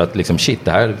samhället något för att liksom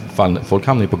det här fan, folk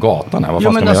hamnar ju på gatan här. Vad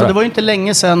fan ska man göra? Det var ju inte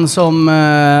länge sedan som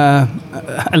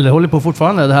eller håller på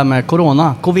fortfarande det här med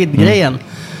covid-grejen.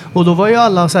 Och då var ju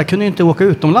alla så här, kunde ju inte åka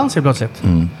utomlands helt plötsligt.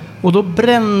 Och då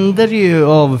brände det ju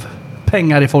av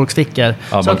pengar i folks fickor.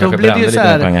 Ja, så att då blev det ju så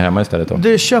här, pengar hemma istället då.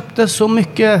 Du köpte så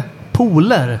mycket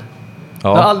pooler.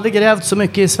 Jag har aldrig grävt så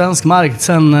mycket i svensk mark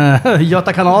sedan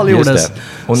Göta kanal gjordes. Det.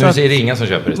 Och nu är det ingen som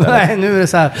köper istället. Nej, nu är det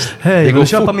så här, det går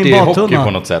fort i hockey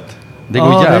på något sätt. Det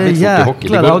går jävligt fort i hockey.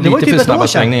 Det går lite typ för snabba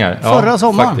svängningar. Förra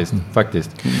sommaren.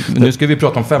 Faktiskt. Nu ska vi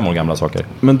prata om 5 år gamla saker.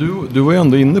 Men du var ju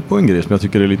ändå inne på en grej som jag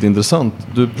tycker är lite intressant.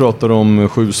 Du pratar om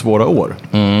 7 svåra år.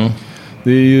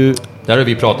 Det är ju... Där har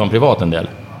vi pratat om privat en del.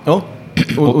 Ja,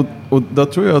 och där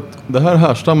tror jag att det här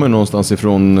härstammar någonstans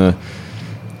ifrån...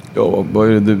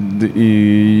 vad är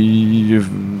det?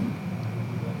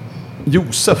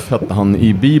 Josef hette han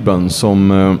i Bibeln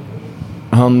som...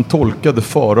 Han tolkade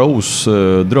faraos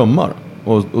drömmar.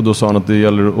 Och då sa han att det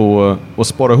gäller att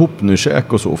spara ihop nu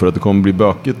käk och så för att det kommer bli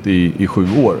bökigt i 7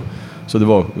 år. Så det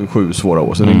var 7 svåra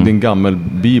år. Så det är en gammal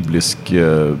biblisk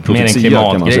profetia. Mer en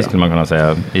klimatgrej skulle man kunna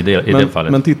säga i det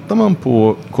fallet. Men tittar man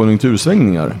på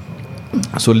konjunktursvängningar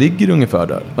så ligger det ungefär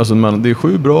där. Alltså det är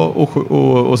 7 bra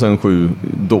och sen 7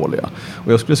 dåliga.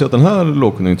 Och jag skulle säga att den här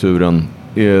lågkonjunkturen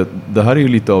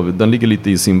den ligger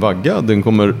lite i sin vagga. Den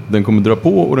kommer dra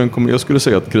på och jag skulle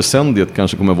säga att crescendiet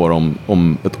kanske kommer vara om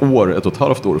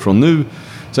 1,5 år från nu.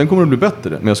 Sen kommer det bli bättre,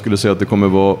 men jag skulle säga att det kommer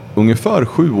vara ungefär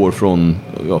 7 år från,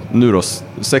 nu då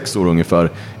 6 år ungefär,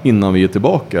 innan vi är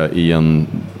tillbaka i en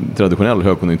traditionell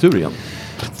högkonjunktur igen.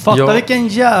 Fatta vilken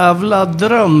jävla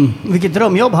vilket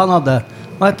drömjobb han hade.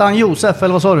 Vad hette han? Josef,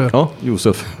 eller vad sa du? Ja,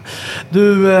 Josef.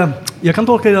 Du, jag kan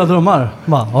tolka dina drömmar.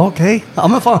 Okej. Ja,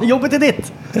 men fan, jobbet är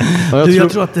ditt. Ja,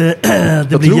 jag tror att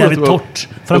det blir jävligt torrt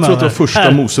framöver. Jag tror att det var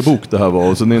första Mosebok det här var.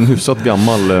 Och så det är en hyfsat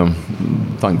gammal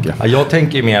tanke. Ja, jag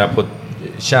tänker mer på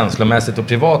känslomässigt och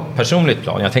privat personligt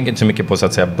plan. Jag tänker inte så mycket på så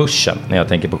att säga börsen när jag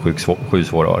tänker på 7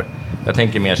 svåra år. Jag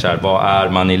tänker mer så här, vad är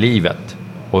man i livet?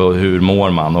 Och hur mår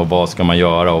man? Och vad ska man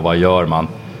göra? Och vad gör man?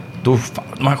 Då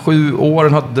de här 7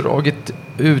 åren har dragit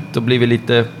ut och blivit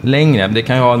lite längre. Det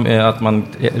kan ju ha med att man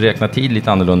räknar tid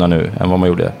lite annorlunda nu än vad man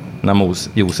gjorde när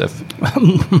Josef.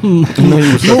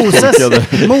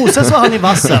 Moses var han i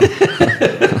vassen.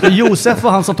 Josef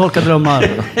var han som tolkade drömmar.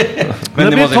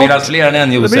 Men det måste finnas fler än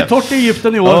en Josef. Det blir torrt i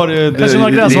Egypten i år. Ja, Kanske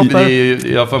några gräshoppor.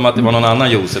 Jag får mig att det var någon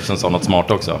annan Josef som sa något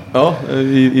smart också. Ja,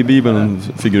 i Bibeln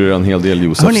figurerar en hel del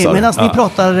Josefsar. Hörrni, medan ni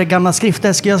pratar gamla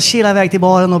skrifter, ska jag kila iväg till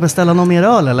baren och beställa någon mer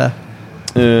öl, eller?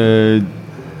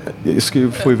 Jag ska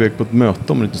ju få iväg på ett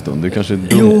möte om en liten stund. Det kanske är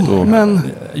dumt men...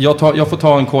 Jag får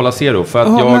ta en Cola Zero för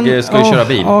att jag ska ju köra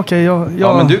bil. Okej,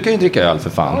 Ja, men du kan ju dricka öl för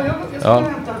fan.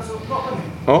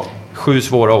 Ja. 7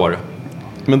 svåra år.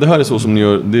 Men det här är så som ni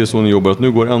gör, det är så ni jobbar, att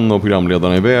nu går en av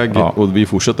programledarna iväg och vi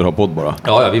fortsätter ha podd bara.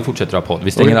 Ja, vi fortsätter ha podd.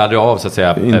 Vi stänger aldrig av så att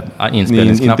säga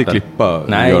inspelningsknappen. Inte klippa,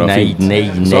 nej.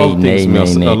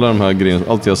 Alla de här grejerna,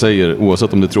 allt jag säger,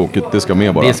 oavsett om det är tråkigt, det ska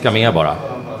med bara. Det ska med bara.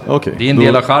 Okay, det är en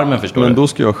del av charmen, förstår du. Men då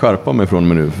ska jag skärpa mig från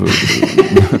mig nu. För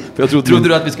jag trodde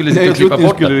du att vi skulle klippa bort det? Jag trodde att ni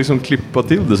skulle liksom klippa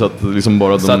till det så att liksom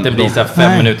bara så att det blir så här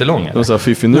 5 minuter lång. De så här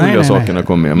fiffinurliga sakerna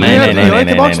kommer med. Nej.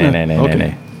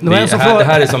 Det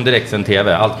här är som direktsänd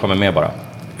tv. Allt kommer med bara.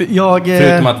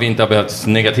 Förutom att vi inte har behövt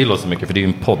snygga till oss så mycket, för det är ju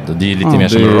en podd. Det är ju lite mer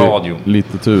som radio.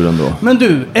 Lite tur ändå. Men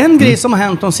du, en grej som har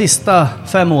hänt de sista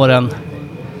 5 åren,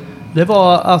 det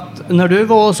var att när du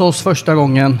var hos oss första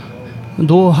gången,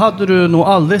 då hade du nog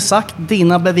aldrig sagt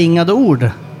dina bevingade ord.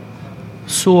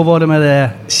 Så var det med det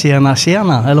tjena,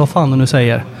 eller vad fan du nu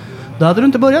säger. Det hade du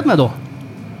inte börjat med då.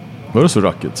 Var det så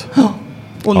racket? Ja.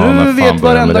 Och nu vet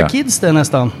varenda kids det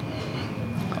nästan.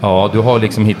 Ja, du har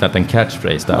liksom hittat en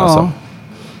catchphrase där alltså.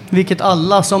 Vilket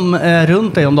alla som är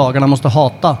runt dig om dagarna måste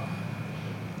hata.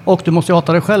 Och du måste ju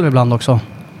hata dig själv ibland också.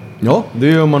 Ja, det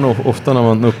gör man ofta när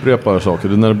man upprepar saker.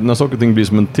 När saker och ting blir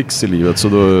som en tics i livet, så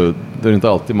då är det inte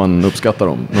alltid man uppskattar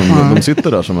dem. De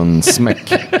sitter där som en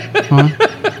smäck.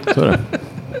 Så är det.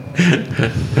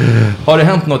 Har det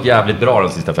hänt något jävligt bra de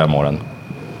sista 5 åren?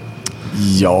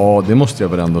 Ja, det måste jag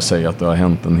väl ändå säga att det har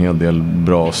hänt en hel del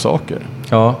bra saker.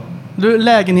 Ja. Du,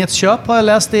 lägenhetsköp har jag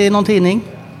läst i någon tidning.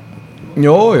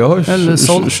 Ja, jag har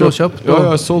sålt och köpt. Ja, jag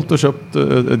har sålt och köpt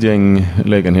ett gäng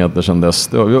lägenheter sedan dess.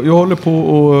 Jag håller på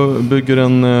och bygger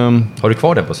en... Har du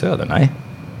kvar den på Söder? Nej.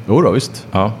 Jo då, visst.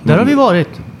 Ja. Där har vi varit.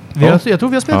 Jag tror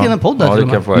vi har spelat in en podd där. Ja, det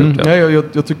kan få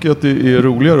jag tycker att det är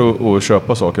roligare att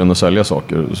köpa saker än att sälja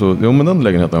saker. Så men den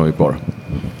lägenheten har vi kvar.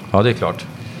 Ja, det är klart.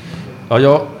 Ja,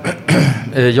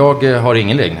 jag har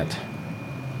ingen lägenhet.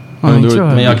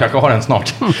 Men jag kanske har en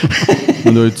snart.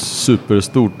 Men du har ett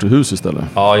superstort hus istället.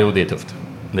 Ja, jo, det är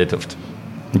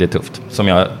tufft. Som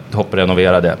jag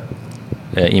hopprenoverade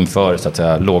inför så att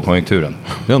säga lågkonjunkturen.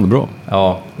 Det är ändå bra.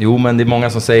 Ja, jo, men det är många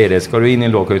som säger det. Ska du in i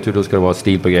en lågkonjunktur, då ska det vara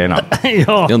stil på grejerna.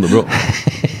 Ja. Det är ändå bra.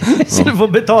 Så du får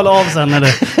betala av sen när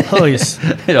det höjs.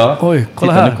 Ja. Oj,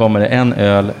 kolla här. Nu kommer det 1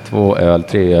 öl, 2 öl,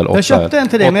 3 öl, 8 öl. Jag köpte en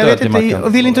till dig, men jag vet inte.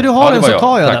 Vill inte du ha den så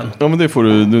tar jag den. Ja, men det får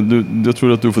du. Jag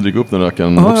tror att du får dricka upp den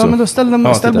rackaren också. Ja, men då ställ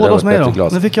båda hos mig då.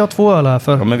 Nu fick jag 2 öl här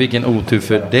för. Ja, men vilken otur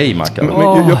för dig, Mackan.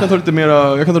 Jag kan ta lite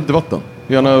mera, jag kan ta lite vatten.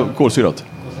 Gärna kolsyrat.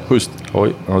 Schysst.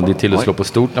 Oj, det är till att slå på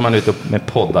stort när man är ute med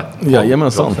poddar.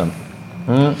 Jajamensan.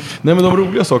 Nej, men de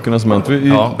roliga sakerna som hänt.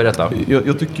 Berätta.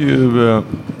 Jag tycker ju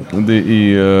det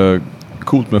är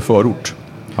coolt med förort.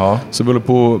 Ja. Så vi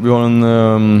har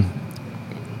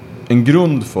en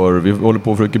grund för, vi håller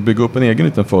på att försöka bygga upp en egen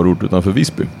liten förort utanför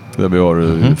Visby. Där vi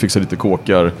har fixat lite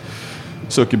kåkar,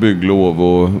 söker bygglov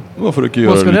och försöker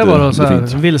göra lite fint. Vad ska det vara? Så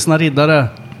här, vilsna riddare?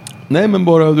 Nej, men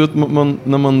bara du vet,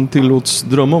 när man tillåts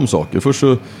drömma om saker. Först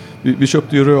så, vi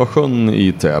köpte ju Rösjön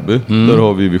i Täby. Där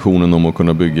har vi visionen om att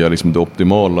kunna bygga liksom det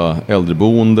optimala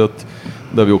äldreboendet.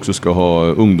 Där vi också ska ha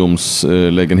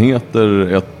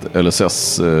ungdomslägenheter, ett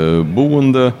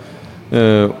LSS-boende,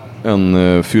 en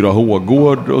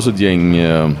 4H-gård och så ett gäng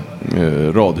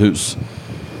radhus.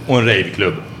 Och en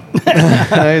raveklubb.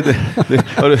 Nej,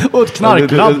 och ett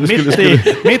knarklabb mitt i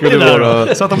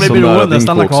där, så att de blir beroende,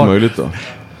 stanna kvar. Möjligt då.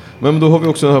 Men då har vi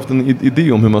också haft en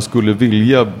idé om hur man skulle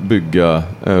vilja bygga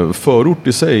förort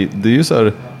i sig. Det är ju så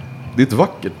här, det är ett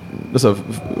vackert så här,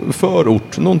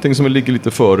 förort, någonting som ligger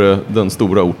lite före den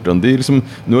stora orten. Det är liksom,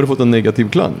 nu har det fått en negativ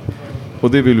klang.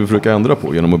 Och det vill vi försöka ändra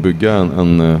på genom att bygga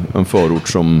en förort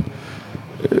som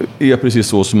är precis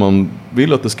så som man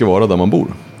vill att det ska vara där man bor.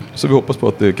 Så vi hoppas på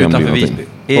att det kan utanför bli någonting.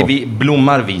 Visby.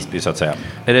 Blommar Visby så att säga?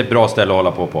 Är det ett bra ställe att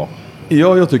hålla på?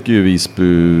 Ja, jag tycker ju Visby,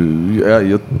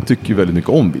 jag tycker väldigt mycket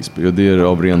om Visby. Och det är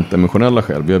av rent emotionella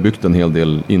skäl. Vi har byggt en hel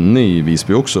del inne i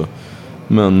Visby också.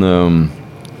 Men är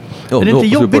det inte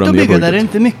jobbigt att bygga där? Är det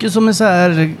inte mycket som är så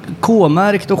här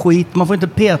K-märkt och skit? Man får inte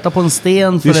peta på en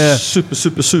sten för det. Det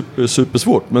är super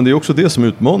svårt. Men det är också det som är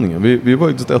utmaningen. Vi var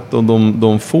just ett av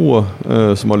de få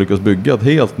som har lyckats bygga ett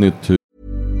helt nytt hus.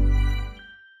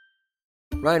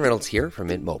 Ryan Reynolds here from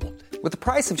Mint Mobile. With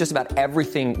the price of just about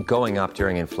everything going up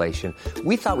during inflation,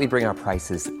 we thought we'd bring our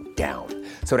prices down.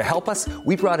 So to help us,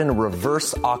 we brought in a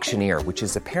reverse auctioneer, which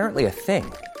is apparently a thing.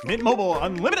 Mint Mobile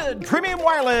Unlimited Premium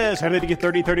Wireless. How to get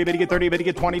 30, 30, how to get 30, how to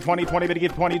get 20, 20, 20, how to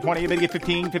get 20, 20, how to get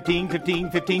 15, 15,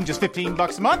 15, 15, just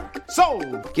 $15 a month?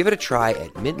 Sold! Give it a try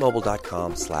at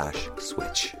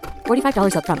mintmobile.com/switch.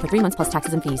 $45 up front for 3 months plus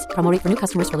taxes and fees. Promo rate for new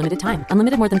customers for limited time.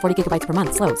 Unlimited more than 40 gigabytes per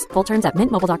month. Slows full terms at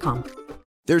mintmobile.com.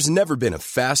 There's never been a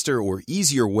faster or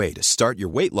easier way to start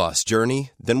your weight loss journey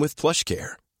than with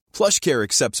PlushCare. PlushCare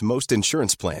accepts most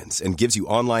insurance plans and gives you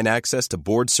online access to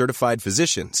board-certified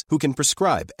physicians who can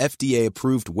prescribe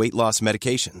FDA-approved weight loss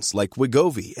medications like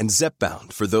Wegovy and Zepbound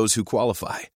for those who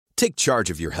qualify. Take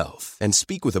charge of your health and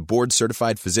speak with a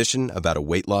board-certified physician about a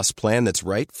weight loss plan that's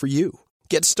right for you.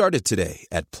 Get started today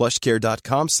at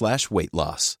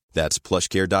plushcare.com/weightloss. That's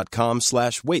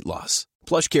plushcare.com/weightloss.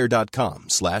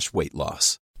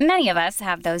 plushcare.com/weightloss. Many of us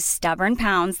have those stubborn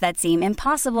pounds that seem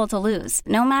impossible to lose,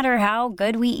 no matter how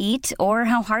good we eat or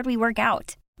how hard we work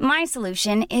out. My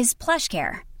solution is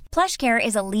PlushCare. PlushCare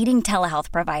is a leading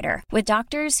telehealth provider with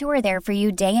doctors who are there for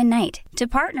you day and night to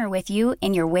partner with you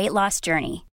in your weight loss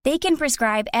journey. They can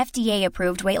prescribe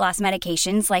FDA-approved weight loss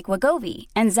medications like Wegovy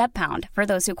and Zepbound for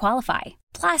those who qualify.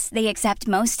 Plus, they accept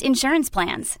most insurance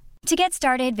plans. To get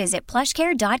started, visit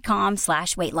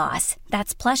plushcare.com/weightloss.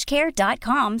 That's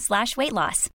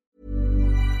plushcare.com/weightloss.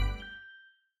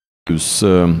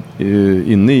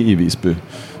 Inne i Visby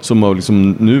som har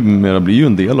liksom numera blir ju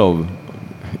en del av,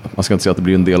 man ska inte säga att det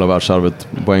blir en del av världsarvet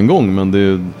på en gång, men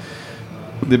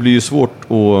det blir ju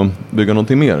svårt att bygga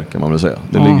någonting mer, kan man väl säga.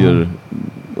 Det ligger,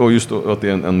 och just då, att det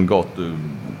är ett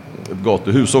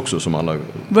gatuhus också som alla.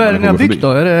 Vad är det ni har byggt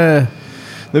då? Är det...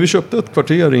 När vi köpte ett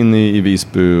kvarter in i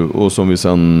Visby och som vi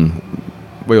sen,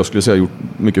 vad jag skulle säga, gjort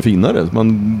mycket finare.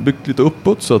 Man byggt lite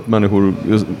uppåt så att människor,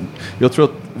 jag tror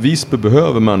att Visby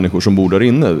behöver människor som bor där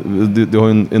inne. Det har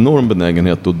en enorm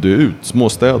benägenhet att dö ut, små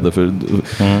städer. För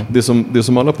det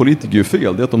som alla politiker gör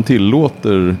fel, det är att de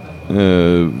tillåter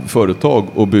företag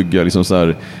att bygga liksom så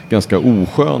här ganska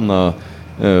osköna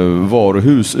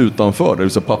varuhus utanför, det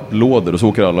vill säga papplådor, och så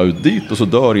åker alla ut dit och så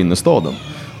dör innerstaden.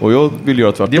 Och jag vill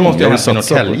göra tvärtom. Det måste ju ha i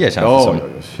Norrtälje, känns det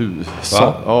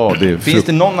som. Finns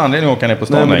det någon anledning att åka ner på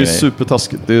stan? Nej, men det är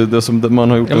supertaskigt. Det är det som man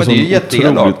har gjort. Ja, men det är ju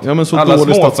jätteelakt. Ja, men så alla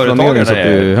dålig stadsplanering så att det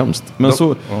är hemskt. Men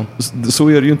så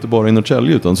är det ju inte bara i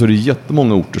Norrtälje, utan så är det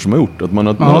jättemånga orter som har gjort att man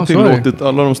har tillåtit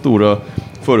alla de stora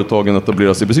företagen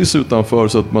etablera sig precis utanför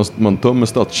så att man tömmer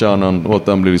stadskärnan och att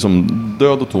den blir liksom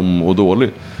död och tom och dålig.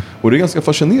 Och det är ganska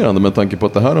fascinerande med tanke på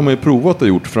att det här har man ju provat och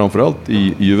gjort framförallt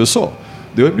i USA.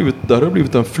 Det har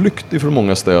blivit en flykt ifrån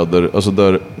många städer, alltså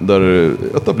där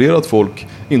etablerat folk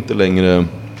inte längre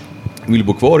vill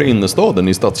bo kvar i innerstaden,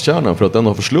 i stadskärnan, för att den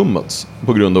har förslummats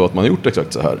på grund av att man har gjort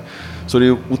exakt så här. Så det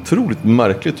är otroligt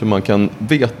märkligt hur man kan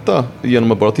veta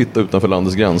genom att bara titta utanför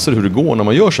landets gränser hur det går när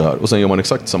man gör så här, och sen gör man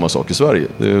exakt samma sak i Sverige.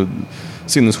 Det är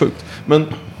sinnessjukt. Men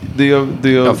det jag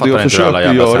försöker göra,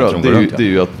 det är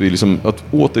ju att vi liksom, att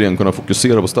återigen kunna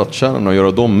fokusera på stadskärnorna och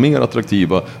göra dem mer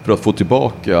attraktiva för att få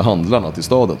tillbaka handlarna till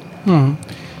staden. Mm.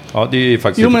 Ja, det är ju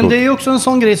faktiskt men det är ju också en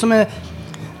sån grej som är,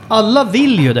 alla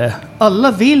vill ju det.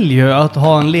 Alla vill ju att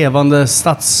ha en levande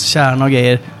stadskärna och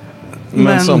grejer.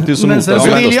 Men samtidigt så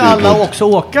vill ju alla också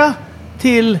åka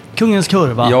till Kungens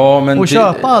Kurva och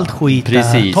köpa allt skit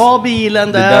där. Ta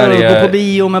bilen där och gå på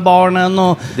bio med barnen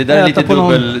och det där är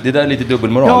lite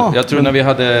dubbelmoral. Ja, jag tror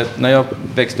när jag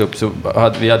växte upp så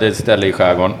hade vi ett ställe i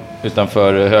skärgården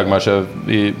utanför Högmarsö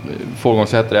i Fårgång,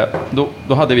 så hette det.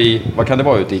 Då hade vi, vad kan det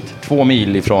vara ut dit? 2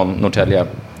 mil ifrån Norrtälje.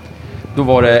 Då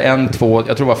var det jag tror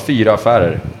det var 4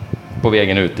 affärer på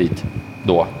vägen ut dit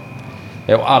då.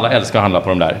 Och alla älskar att handla på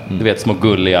de där. Du vet, små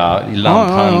gulliga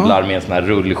lanthandlar med en sån här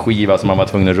rullskiva som man var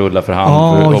tvungen att rulla för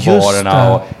hand och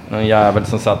varorna. Och någon jävel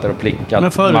som satt där och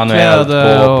plickat manuellt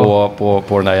på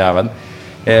den där jäveln.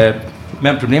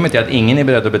 Men problemet är att ingen är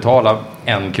beredd att betala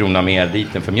 1 krona mer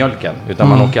dit än för mjölken. Utan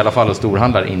man åker i alla fall och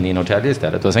storhandlar in i Norrtälje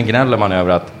istället. Och sen gnäller man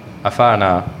över att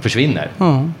affärerna försvinner.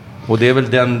 Och det är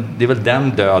väl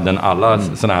den döden alla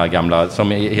såna här gamla,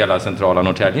 som i hela centrala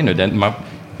Norrtälje nu.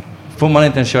 Får man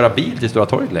inte ens köra bil till Stora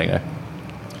torget längre?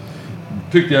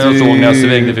 Tyckte jag såg när jag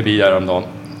svängde förbi häromdagen.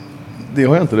 Det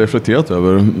har jag inte reflekterat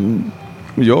över.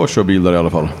 Jag kör bil där i alla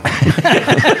fall.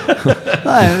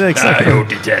 Nej, det är exakt. Jag har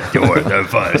gjort i 30 år. Den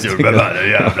fan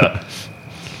jävla.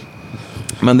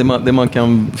 Men det man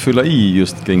kan fylla i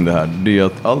just kring det här, det är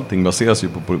att allting baseras ju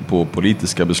på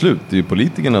politiska beslut. Det är ju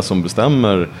politikerna som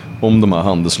bestämmer om de här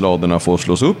handelsladorna får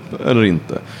slås upp eller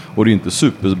inte. Och det är inte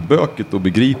superbökigt att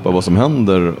begripa vad som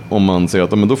händer om man säger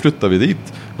att men då flyttar vi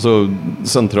dit. Alltså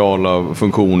centrala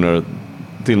funktioner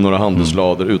till några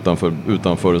handelslador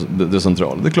utanför det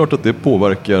centrala. Det är klart att det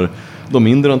påverkar de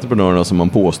mindre entreprenörerna som man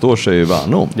påstår sig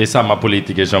värna om. Det är samma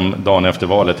politiker som dagen efter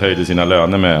valet höjde sina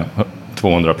löner med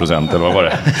 200%, eller vad var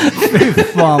det? Fy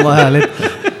fan vad härligt.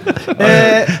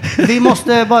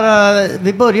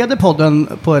 Vi började podden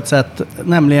på ett sätt,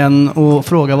 nämligen att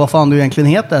fråga vad fan du egentligen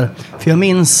heter. För jag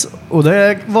minns, och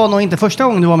det var nog inte första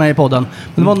gången du var med i podden,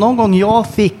 men det var någon gång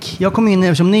jag kom in,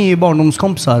 eftersom ni är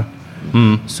barndomskompisar,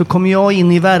 så kom jag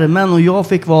in i värmen och jag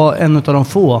fick vara en av de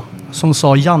få som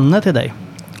sa Janne till dig.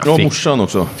 Ja, morsan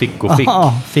också. Fick och fick.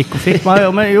 Aha, fick och fick.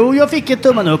 Jo, jag fick ett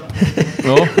tummen upp.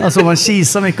 Ja. Alltså man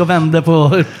kisade mycket och vände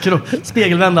på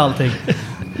spegelvände allting.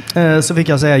 Så fick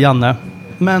jag säga Janne.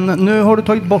 Men nu har du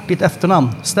tagit bort ditt efternamn.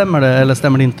 Stämmer det eller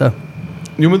stämmer det inte?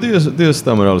 Jo, men det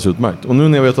stämmer alldeles utmärkt. Och nu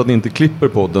när jag vet att ni inte klipper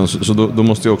podden så då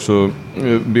måste jag också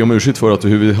be om ursäkt för att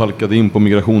hur vi halkade in på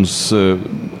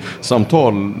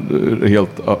migrationssamtal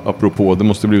helt apropå. Det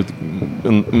måste blivit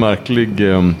en märklig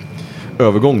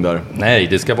övergång där. Nej,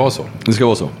 det ska vara så. Det ska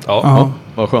vara så? Ja.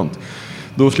 Vad skönt.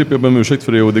 Då slipper jag be om ursäkt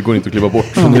för det och det går inte att klippa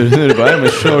bort. Så nu är det bara, men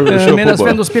kör medan på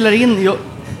vi ändå spelar in,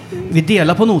 vi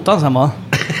delar på notan sen va?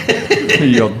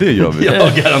 Ja, det gör vi. Ja,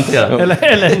 garanterat.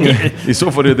 Eller ni. I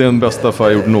så fall är det den bästa affär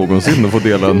jag gjort någonsin att få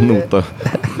dela en nota.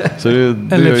 Så det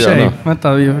eller gör jag tjej. gärna.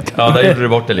 Vänta. Ja, där gjorde du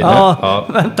bort det lite. Ja,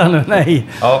 vänta nu, nej.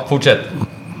 Ja, fortsätt.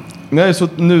 Nej, så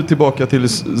nu tillbaka till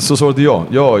så svaret är ja.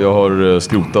 Ja, jag har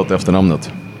skrotat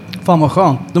efternamnet. Fan vad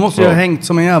skönt. Du måste ju ha hängt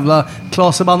som en jävla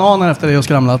klase bananer efter det och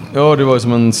skramlat. Ja, det var ju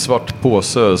som en svart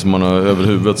påse som man har över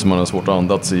huvudet som man har svårt att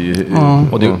andas i.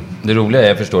 Och det roliga är,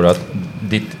 jag förstår att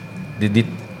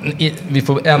vi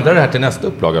får ändra det här till nästa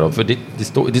upplaga då, för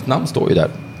ditt namn står ju där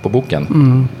på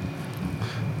boken.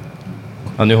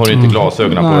 Ja, nu har du inte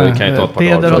glasögonen på dig, kan ju ta ett par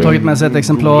dagar. Peder har tagit med sig ett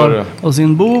exemplar av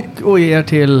sin bok och ger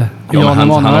till Jan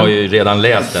Emanuel. Han har ju redan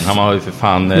läst den, han har ju för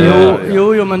fan...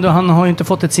 Jo, men han har ju inte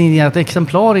fått ett signerat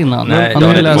exemplar innan. Nej, han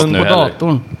har ju läst på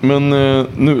datorn. Men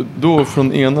nu, då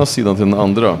från ena sidan till den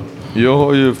andra. Jag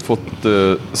har ju fått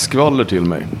skvaller till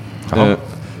mig.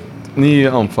 Ni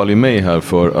anfaller mig här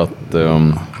för att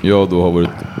jag då har varit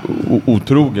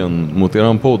otrogen mot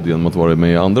eran podd genom att vara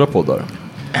med i andra poddar.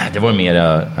 Det var mer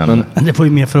än... Det var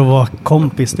ju mer för att vara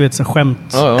kompis, du vet, så skämt.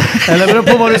 Ja. Eller beror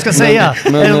på vad du ska säga.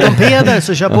 Är det om Peder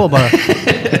så kör på bara.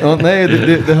 Ja, nej,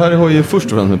 det här har ju först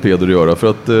och främst med Peder att göra. För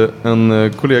att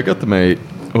en kollega till mig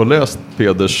har läst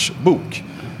Peders bok.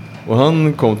 Och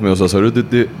han kom till mig och sa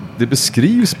det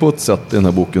beskrivs på ett sätt i den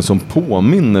här boken som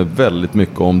påminner väldigt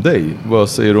mycket om dig. Vad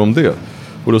säger du om det?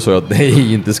 Och då sa jag att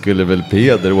nej, inte skulle väl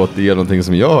Peder återge någonting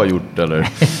som jag har gjort, eller?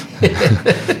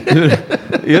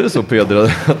 Är det så,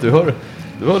 Peder, att du har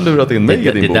lurat in mig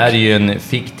i din bok? Det där är ju en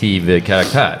fiktiv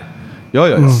karaktär. Ja.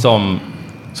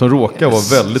 Som råkar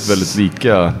vara väldigt, väldigt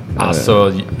lika.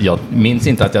 Alltså, jag minns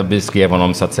inte att jag beskrev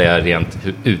honom så att säga rent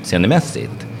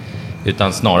utseendemässigt.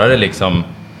 Utan snarare liksom...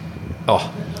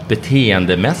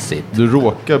 beteendemässigt. Du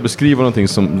råkar beskriva någonting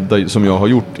som jag har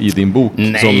gjort i din bok.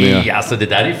 Nej, alltså det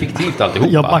där är fiktivt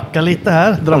alltihopa. Jag backar lite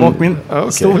här, drar bak min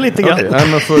stol lite grann. Nej,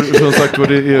 men som sagt var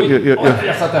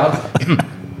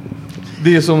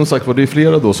det är som sagt var det är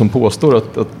flera då som påstår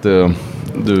att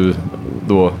du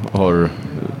då har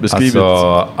beskrivit.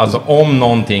 Alltså om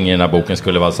någonting i den här boken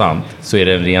skulle vara sant så är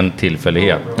det en ren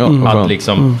tillfällighet. Att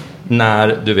liksom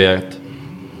när du vet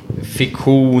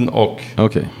fiktion och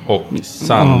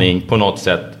sanning på något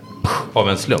sätt av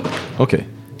en slump. Okej.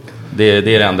 Det är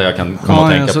det enda jag kan komma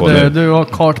att tänka på nu. Du har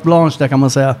carte blanche där, kan man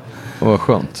säga. Vad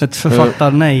skönt. Ett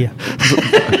författar-nej.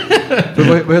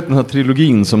 Vad heter den här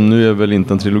trilogin som nu är väl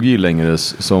inte en trilogi längre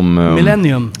som...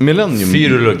 Millennium.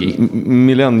 Fyrologi.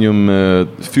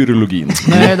 Fyrologin.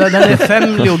 Nej, den är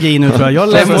femlogi nu tror jag. Jag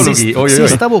läste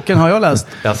sista boken har jag läst.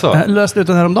 Jaså? Jag läste ut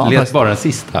den här om dagen. Läs bara den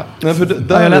sista. Nej, för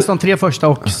jag läste de 3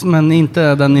 första men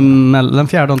inte den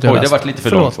fjärde inte jag läst. Det har varit lite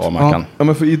för långt var, Mackan. Ja,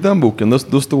 men för i den boken,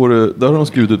 då står det, där har de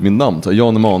skrivit ut min namn. Så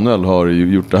Jan Emanuel har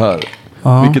ju gjort det här.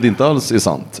 Vilket inte alls är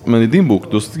sant. Men i din bok,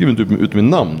 då skriver du inte ut min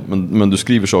namn. Men du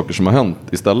skriver saker som har hänt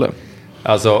istället.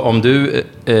 Alltså om du...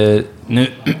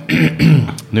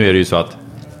 nu är det ju så att...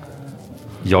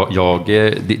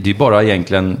 det är bara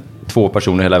egentligen 2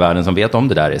 personer i hela världen som vet om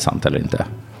det där är sant eller inte.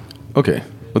 Okej.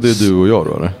 Och det är du och jag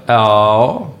då, eller?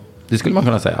 Ja, det skulle man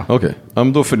kunna säga. Okej. Ja,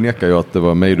 men då förnekar jag att det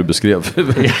var mig du beskrev.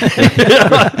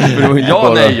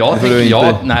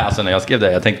 Nej, alltså när jag skrev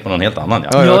det, jag tänkte på någon helt annan.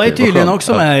 Jag är tydligen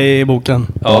också med i boken.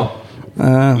 Ja.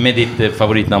 Med ditt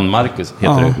favoritnamn Marcus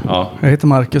heter du. Ja. Jag heter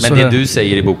Marcus. Men det du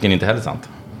säger i boken är inte heller sant.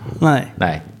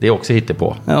 Nej, det är också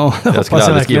hittepå. Ja, jag skulle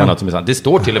aldrig skriva något som är sant. Det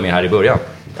står till och med här i början.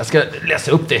 Jag ska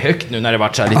läsa upp det högt nu när det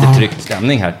varit så här lite tryckt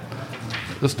stämning här.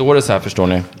 Då står det så här, förstår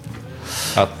ni.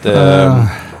 Att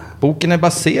Boken är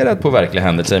baserad på verkliga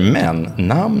händelser, men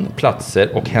namn, platser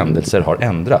och händelser har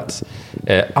ändrats.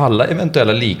 Alla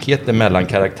eventuella likheter mellan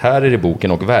karaktärer i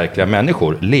boken och verkliga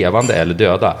människor, levande eller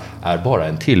döda, är bara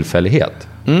en tillfällighet.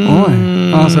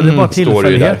 Oj, alltså det är bara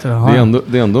tillfälligheter.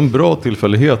 Det är ändå en bra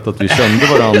tillfällighet att vi kände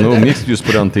varandra och umgicks just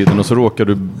på den tiden, och så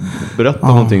råkade du berätta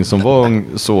någonting som var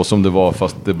så som det var,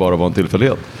 fast det bara var en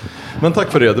tillfällighet. Men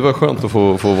tack för det, det var skönt att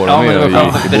få vara med. Men det var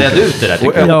skönt att berätta ut det där,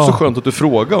 och är också skönt att du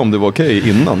frågade om det var okej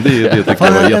innan. Det tycker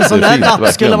jag var jättefint. En sån där lapp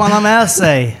skulle man ha med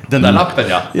sig. Den där lappen,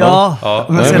 ja. Ja.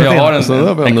 Men jag har en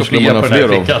kopia på den här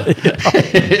fickan.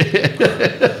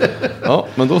 Ja,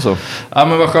 men då så. Ja,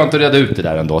 men vad skönt att reda ut det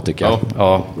där ändå, tycker jag.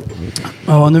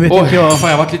 Ja, nu vet inte jag. Fan,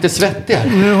 jag har varit lite svettig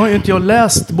här. Nu har ju inte jag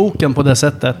läst boken på det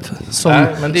sättet. Som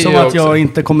att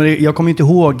jag kommer inte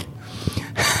ihåg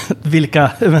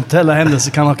vilka eventuella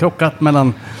händelser kan ha krockat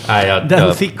mellan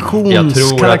den fiktionskaraktär.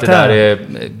 Jag tror att det där är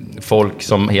folk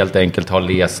som helt enkelt har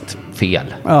läst fel.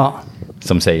 Ja.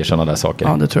 Som säger sådana där saker.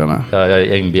 Ja, det tror jag med.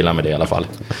 Jag inbillar mig det i alla fall.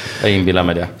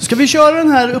 Ska vi köra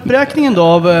den här uppräkningen då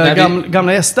av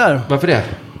gamla gäster? Varför det?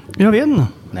 Jag vet inte.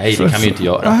 Nej, det kan vi inte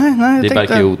göra. Nej, det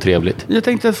verkar ju otrevligt. Jag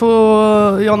tänkte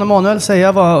få Jan Emanuel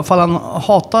säga vad han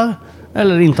hatar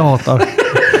eller inte hatar.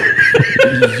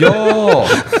 Ja,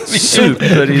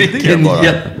 superidé. Vilken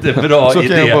jättebra så idé.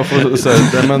 Så kan jag bara få säga,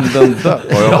 men den där.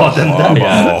 Ja, den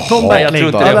där. Tom Beckling. Jag tror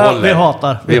inte det håller. Vi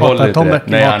hatar. Vi håller Tom inte.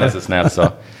 Nej, han är så snäll så.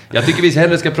 Jag tycker vi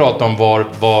hellre ska prata om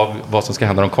vad som ska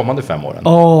hända de kommande 5 åren.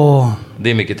 Det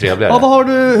är mycket trevligare. Ja,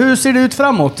 hur ser det ut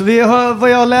framåt?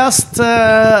 Vad jag har läst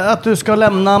att du ska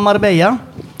lämna Marbella.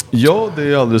 Ja, det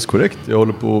är alldeles korrekt. Jag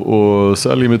håller på och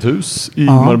säljer mitt hus i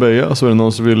Marbella. Så är det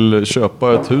någon som vill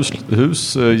köpa ett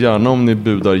hus gärna om ni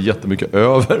budar jättemycket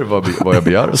över vad jag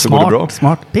begär, så går det bra.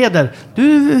 Smart. Peder,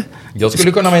 jag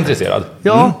skulle kunna vara intresserad.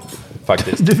 Ja.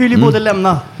 Faktiskt. Du vill ju både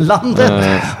lämna landet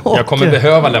och... Jag kommer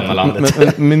behöva lämna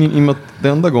landet. Men i och med att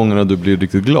den enda gången du blir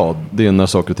riktigt glad, det är när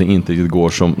saker och ting inte riktigt går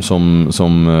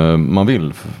som man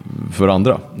vill för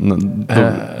andra.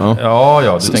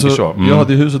 Ja, du tänker så. Jag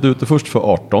hade huset ute först för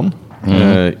 18.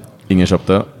 Ingen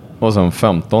köpte. Och sen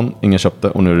 15. Ingen köpte.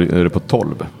 Och nu är det på 12.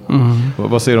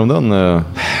 Vad säger du om den?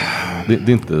 Det är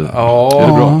inte... Är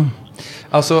det bra?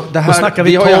 Alltså det här, då snackar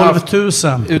vi 12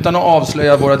 000. Utan att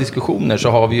avslöja våra diskussioner så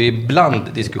har vi ju ibland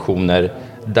diskussioner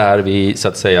där vi så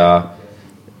att säga,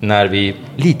 när vi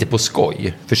lite på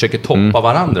skoj försöker toppa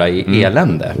varandra i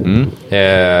elände.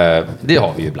 Det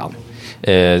har vi ju ibland.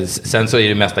 Sen så är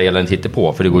det mesta eländet hittar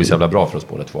på, för det går ju så jävla bra för oss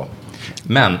båda två.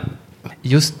 Men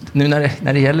just nu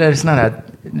när det gäller såna här,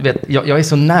 du vet, jag är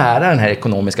så nära den här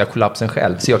ekonomiska kollapsen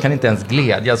själv, så jag kan inte ens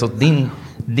glädjas åt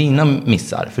dina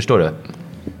missar, förstår du?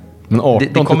 Men 18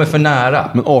 det kommer för nära.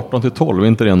 Men 18 till 12, är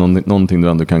inte det någonting du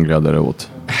ändå kan glädja dig åt?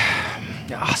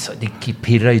 Ja, alltså, det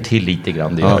pirrar ju till lite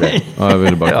grann, det gör det. Ja, jag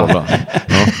ville bara kolla.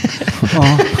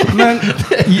 Men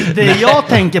det jag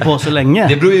tänker på så länge...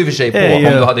 Det beror ju för sig på om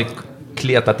du hade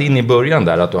kletat in i början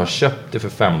där att du har köpt det för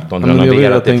 15 och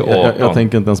renoverat det för 18. Jag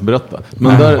tänker inte ens berätta.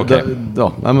 Men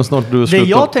men snart du det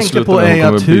jag tänker på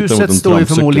är att huset står ju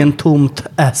förmodligen tomt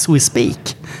as we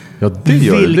speak. Ja, det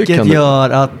gör det. Vilket gör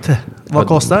att... Vad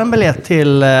kostar en biljett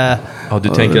till... du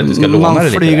tänker att du ska låna det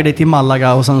lite? Man flyger dit till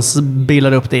Malaga och sen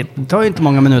bilar upp dit. Det tar ju inte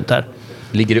många minuter.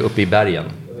 Ligger det uppe i bergen?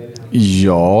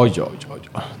 Ja.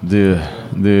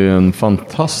 Det är en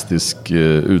fantastisk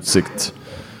utsikt.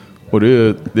 Och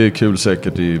det är kul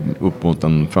säkert upp mot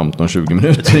en 15-20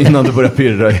 minuter innan du börjar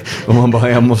pirra och man bara,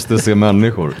 jag måste se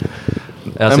människor.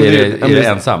 Alltså är det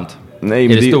ensamt? Nej,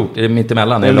 är det stort? Är det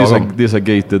mittemellan? Det är så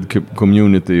gated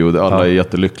community och alla är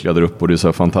jättelyckliga där uppe och det är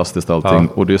så fantastiskt allting.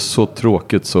 Och det är så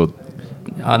tråkigt så...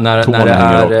 Ja,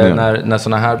 när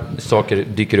såna här saker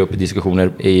dyker upp i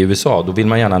diskussioner i USA, då vill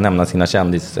man gärna nämna sina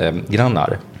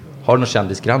kändisgrannar. Har du några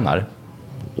kändisgrannar?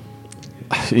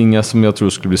 Inga som jag tror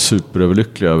skulle bli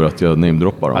superöverlyckliga över att jag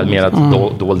namedroppar dem. Mer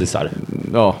doldisar.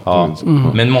 Ja.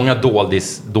 Men många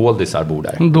doldisar bor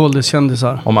där.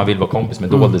 Doldiskändisar. Om man vill vara kompis med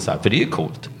doldisar. För det är ju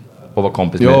coolt att vara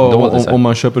kompis med doldisar. Om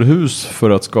man köper hus för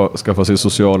att skaffa sig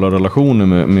sociala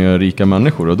relationer med rika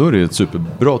människor, då är det ett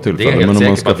superbra tillfälle. Men om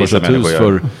man skaffar sig ett hus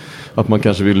för att man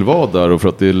kanske vill vara där och för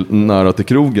att det är nära till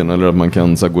krogen, eller att man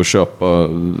kan gå och köpa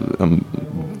en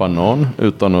banan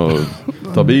utan att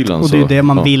ta bilen. Och det är det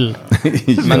man vill.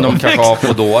 Men de kanske har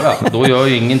Foodora. Då gör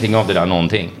ju ingenting av det där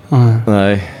någonting.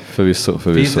 Nej, förvisso.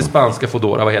 Finns det spanska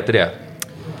Foodora? Vad heter det?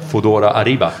 Foodora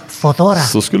Arriba. Foodora.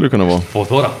 Så skulle det kunna vara.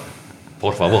 Foodora.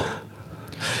 Por favor.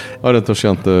 Ja, det törs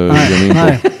jag inte ge in på.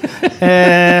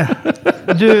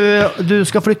 Du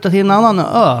ska flytta till en annan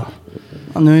ö.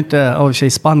 Nu är inte av sig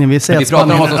Spanien. Vi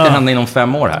pratar om vad som ska hända inom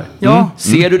 5 år här. Ja.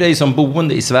 Ser du dig som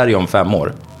boende i Sverige om 5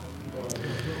 år?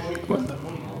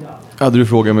 Hade du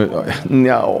frågat mig?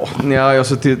 Ja,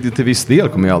 alltså till viss del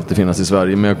kommer jag alltid finnas i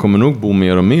Sverige, men jag kommer nog bo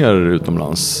mer och mer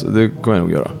utomlands. Det kommer jag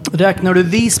nog göra. Räknar du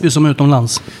Visby som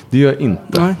utomlands? Det gör jag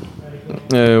inte.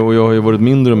 Nej. Och jag har ju varit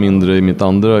mindre och mindre i mitt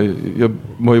andra. Jag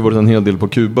har ju varit en hel del på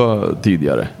Kuba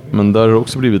tidigare, men där har det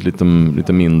också blivit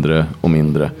lite mindre och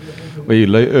mindre. Och jag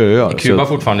gillar ju öar. Kuba är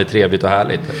fortfarande trevligt och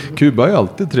härligt. Kuba är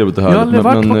alltid trevligt och härligt. Jag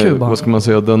har aldrig varit på Kuba. Vad ska man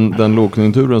säga, den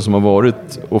lågkonjunkturen som har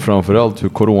varit, och framförallt hur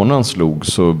coronan slog,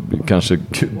 så kanske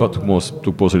Kuba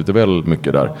tog på sig lite väl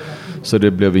mycket där. Så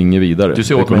det blev inget vidare. Du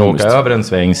såg mig åka över en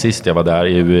sväng sist jag var där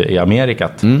i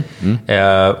Amerikat.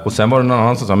 Och sen var det någon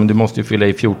annan som sa, men du måste ju fylla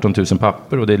i 14 000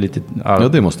 papper och det är lite... Ja,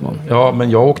 det måste man. Ja,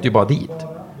 men jag åkte ju bara dit.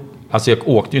 Alltså jag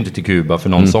åkte ju inte till Kuba för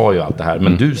någon sa ju allt det här,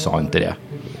 men du sa inte det.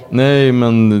 Nej,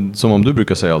 men som om du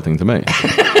brukar säga allting till mig.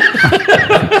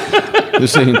 Du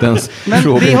säger inte ens... Men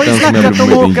vi har ju snackat om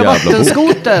att åka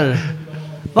vattenskoter.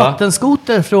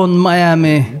 Vattenskoter från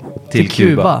Miami till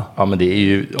Kuba. Ja, men det är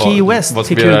ju... Key West vad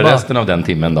ska till vi göra Kuba. resten av den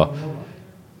timmen då?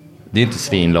 Det är inte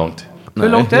svinlångt. Hur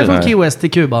långt är det från Key West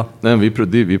till Kuba? Nej,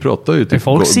 vi pratar ju typ...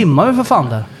 Folk simmar ju för fan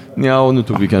där. Ja, och nu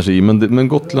tog vi kanske i, men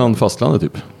Gotland, fastlandet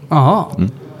typ. Jaha.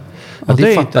 Ja,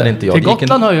 det fattade inte jag. Till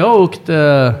Gotland har jag åkt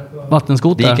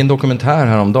vattenskoter. Det gick en dokumentär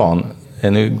häromdagen.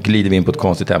 Nu glider vi in på ett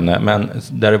konstigt ämne, men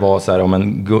där det var så här om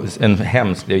en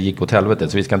hemsk, det gick åt helvete,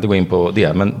 så vi ska inte gå in på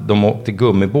det, men de åkte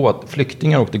gummibåt,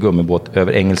 flyktingar åkte gummibåt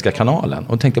över Engelska kanalen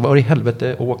och tänkte, var i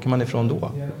helvete åker man ifrån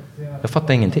då? Jag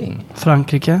fattar ingenting.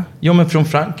 Frankrike? Ja, men från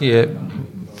Frankrike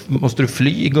måste du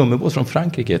fly i gummibåt från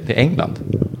Frankrike till England?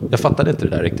 Jag fattade inte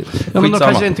det där riktigt. Ja, men de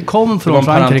kanske inte kom från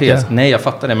Frankrike. Parentes. Nej, jag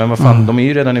fattar det, men vad fan, de är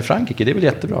ju redan i Frankrike, det är väl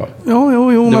jättebra.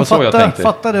 Jo, men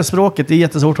fatta det språket, det är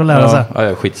jättesvårt att lära sig.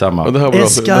 Ja, skitsamma. Och det här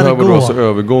var alltså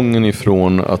övergången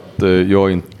ifrån att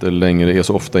jag inte längre är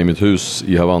så ofta i mitt hus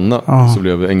i Havanna, så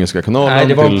blev Engelska kanalen. Nej,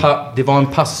 det var en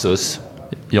passus.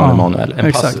 Jan Emanuel,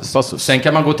 en passus. Sen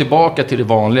kan man gå tillbaka till det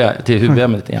vanliga, till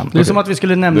huvudämnet igen. Det är som att vi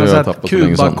skulle nämna så att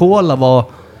Cuba Cola var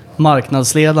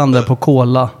marknadsledande på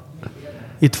cola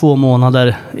i 2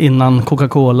 månader innan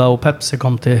Coca-Cola och Pepsi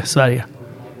kom till Sverige.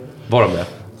 Var de det?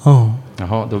 Ja.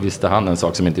 Jaha, då visste han en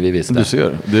sak som inte vi visste. Du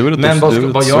ser, det är väl men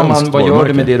vad gör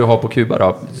du med det du har på Kuba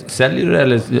då? Säljer du det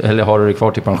eller har du det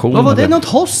kvar till pension? Vad var det? Något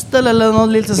hostel eller något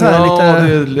lite så här? Ja,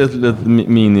 det är ett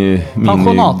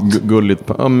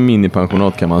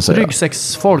mini-pensionat kan man säga.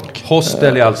 Ryggsäcksfolk.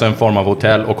 Hostel är alltså en form av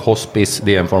hotell och hospice,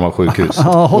 det är en form av sjukhus.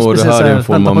 Ja, hospice och det här är en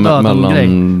form av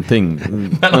mellanting.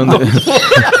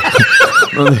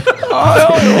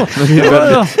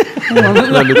 Men det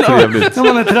är väldigt trevligt. Ja,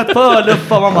 man är trött på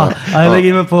öluppa, man bara, jag lägger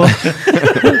in mig på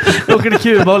åker till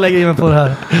Kuba och lägger in mig på det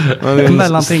här.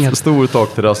 En stor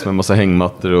takterrass med massa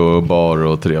hängmattor och bar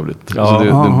och trevligt. Ja. Så det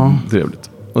är trevligt.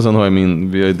 Och sen har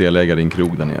vi är delägare i en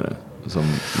krog där nere som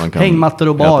man kan hängmattor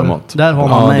och bar, där har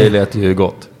man mig. Det lät ju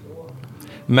gott.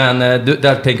 Men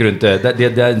där tänker du inte,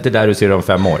 det är inte där du ser om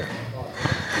 5 år.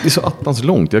 Det är så attans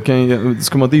långt.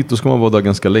 Ska man dit, då ska man vara där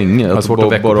ganska länge. Det är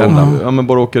svårt att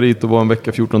bara åka dit och vara en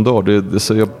vecka, 14 dagar.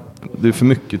 Det är för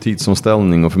mycket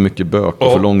tidsomställning och för mycket bök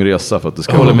och för lång resa för att det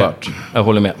ska vara värt. Jag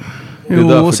håller med.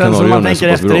 Jo, och sen som man tänker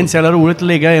efter, det är inte så jävla roligt att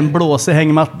ligga i en blåsig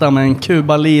hängmatta med en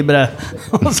Cuba Libre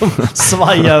som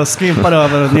svajar och skvimpar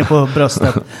över ner på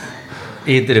bröstet.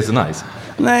 Är inte det så nice?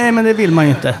 Nej, men det vill man ju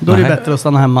inte. Då är det bättre att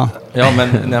stanna hemma. Ja,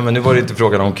 men nu var det inte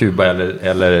frågan om Kuba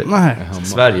eller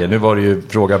Sverige. Nu var det ju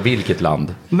fråga vilket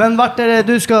land. Men vart är det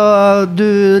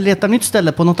du letar nytt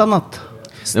ställe på något annat?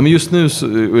 Nej, men just nu så,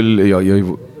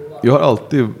 jag har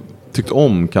alltid tyckt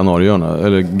om Kanarieöarna,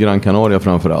 eller Gran Canaria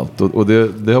framförallt. Och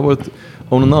det har varit...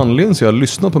 Av någon anledning så jag har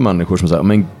lyssnat på människor som säger,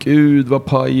 men gud vad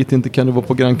pajigt, inte kan du vara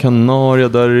på Gran Canaria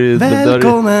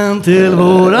Välkommen till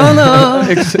våran ö.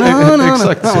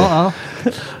 Exakt så.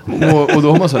 Och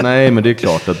då har man sagt, nej men det är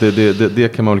klart att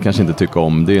det kan man väl kanske inte tycka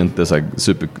om. Det är inte så här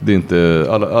det är inte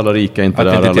alla rika är inte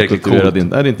där, alla kulturerade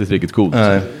inte. Nej, det är inte riktigt coolt.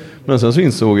 Nej. Men sen så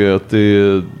insåg jag att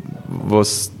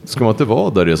ska man inte vara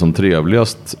där det är som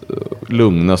trevligast,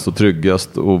 lugnast och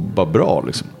tryggast och bara bra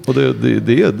liksom. Och det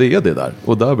är det där.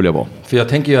 Och där vill jag vara. För jag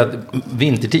tänker ju att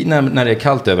vintertid när det är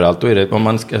kallt överallt, då är det, om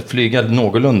man ska flyga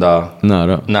någorlunda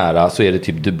nära så är det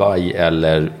typ Dubai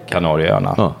eller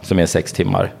Kanarieöarna som är 6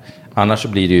 timmar. Annars så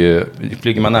blir det ju,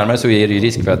 flyger man närmare så är det ju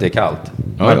risk för att det är kallt.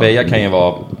 Marbella kan ju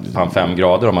vara 5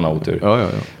 grader om man har otur. Ja.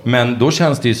 Men då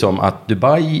känns det ju som att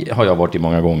Dubai har jag varit i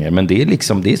många gånger. Men det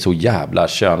är så jävla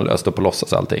könlöst och på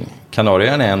låtsas allting.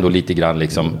 Kanarieöarna är ändå lite grann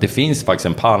liksom, det finns faktiskt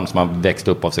en palm som har växt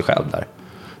upp av sig själv där.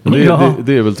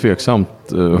 Det är väl tveksamt,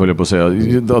 höll jag på att säga.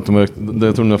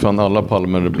 Jag tror nästan alla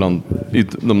palmer i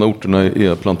de där orterna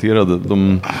är planterade.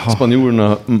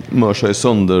 Spanjorerna mörsade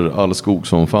sönder all skog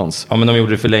som fanns. Ja, men de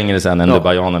gjorde det för längre sedan än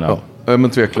dubajanerna. Men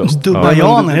tveklöst.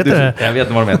 Dubbajaner heter det. Jag vet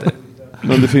inte vad de heter.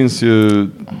 Men det finns ju,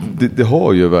 det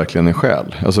har ju verkligen en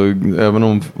själ. Alltså, även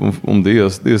om det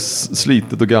är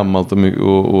slitet och gammalt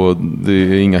och det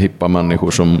är inga hippa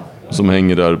människor som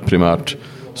hänger där primärt,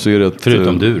 så är det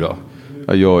förutom du då?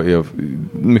 Ja, jag är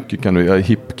mycket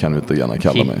hipp kan du inte gärna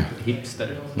kalla mig. Hipster?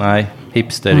 Nej,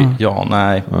 hipster. Ja,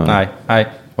 nej.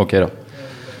 Okej då.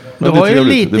 Du har ju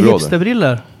lite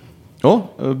hipsterbriller. Ja,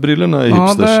 brillorna är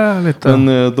hipsters. Ja, det är lite.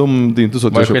 Men det är inte så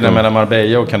att vad är skillnaden mellan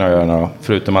Marbella och Kanarieöarna då?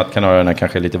 Förutom att Kanarieöarna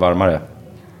kanske är lite varmare.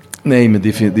 Nej, men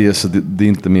det är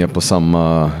inte med på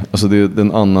samma... Alltså det är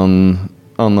en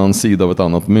annan sida av ett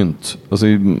annat mynt. Alltså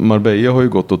Marbella har ju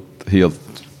gått åt helt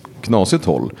knasigt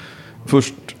håll.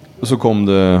 Först så kom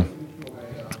det...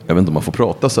 Jag vet inte om man får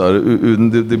prata så här.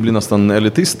 Det blir nästan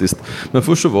elitistiskt. Men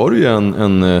först så var det ju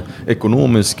en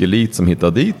ekonomisk elit som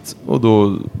hittade dit. Och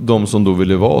då, de som då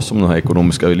ville vara som den här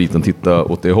ekonomiska eliten tittade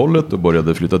åt det hållet och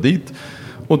började flytta dit.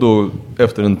 Och då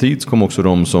efter en tid så kom också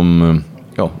de som...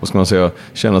 Ja, vad ska man säga,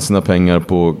 tjäna sina pengar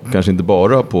på, kanske inte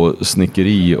bara på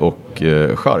snickeri och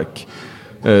chark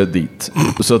dit.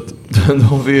 Så att då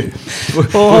har vi...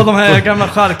 de här gamla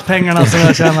charkpengarna som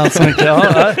jag tjänat så mycket.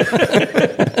 Ja,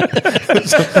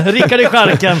 Rickard i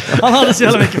charken, han hade så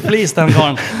jävla mycket flis den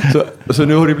gången. Så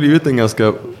nu har det blivit en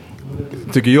ganska,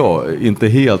 tycker jag, inte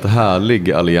helt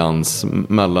härlig allians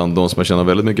mellan de som har tjänat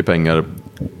väldigt mycket pengar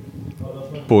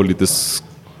på lite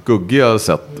skuggiga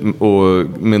sätt och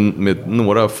med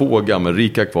några få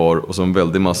gammelrika kvar och som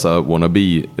väldigt massa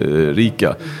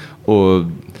wannabe-rika. Och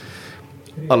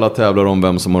alla tävlar om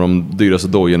vem som har de dyraste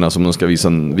dojorna som de ska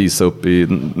visa upp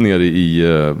nere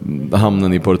i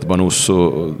hamnen i Puerto Banús.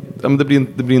 Och det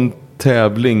blir en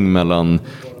tävling mellan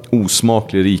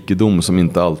osmaklig rikedom som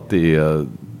inte alltid är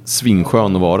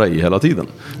svinskön att vara i hela tiden.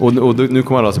 Och nu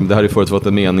kommer alla som det här är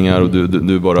förutfattade meningar och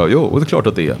du bara, och det är klart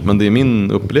att det är, men det är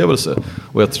min upplevelse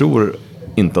och jag tror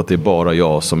inte att det är bara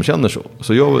jag som känner så.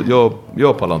 Så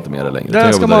jag pallar inte med det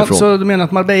längre. Så du menar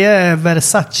att Marbella är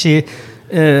Versace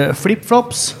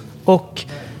flipflops och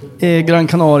Gran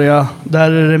Canaria,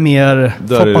 där är det mer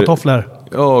foppatofflor.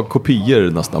 Ja,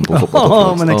 kopior nästan på foppatofflor.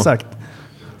 Ja, men exakt.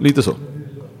 Lite så.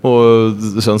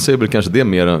 Och sen ser väl kanske det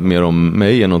mer om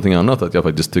mig än någonting annat, att jag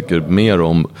faktiskt tycker mer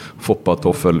om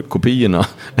foppatoffelkopiorna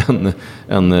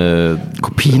än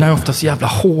kopiorna är ofta så jävla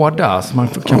hårda så man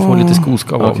kan få lite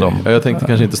skoskav av dem. Jag tänkte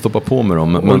kanske inte stoppa på med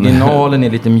dem, men originalen är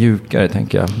lite mjukare,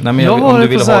 tänker jag. Nej, men om du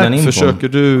vill ha den infon. Försöker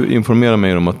du informera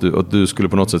mig om att du skulle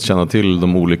på något sätt känna till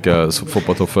de olika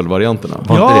foppatoffelvarianterna?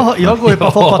 Ja, jag går ju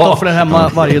på foppatofflor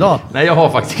hemma varje dag. Nej, jag har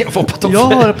faktiskt inga foppatofflor.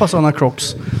 Jag har ett par sådana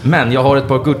Crocs. Men jag har ett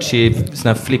par Gucci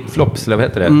såna här flipflops, eller vad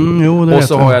heter det? Jo, och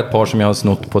så har jag ett par som jag har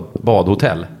snott på ett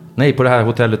badhotell. Nej, på det här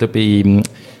hotellet uppe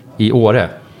i Åre.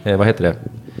 Vad heter det?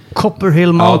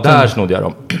 Copperhill Mountain. Ja, där snodde jag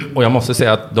dem. Och jag måste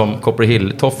säga att de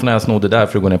Copperhill-tofflorna jag snodde där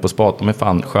för att gå ner på spat, de är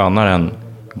fan skönare än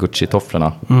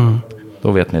Gucci-tofflorna.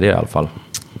 Då vet ni det i alla fall.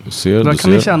 Då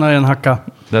kan ni tjäna en hacka.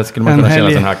 Där skulle man kunna tjäna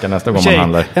en hacka nästa gång man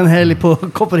handlar. En helg på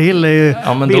Copperhill är ju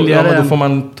billigare. Men då får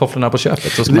man tofflorna på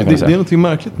köpet. Så det är någonting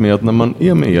märkligt med att när man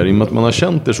är med er, i och med att man har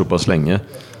känt er så pass länge,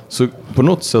 så på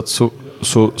något sätt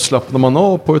så slappnar man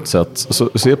av på ett sätt.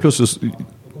 Så är plötsligt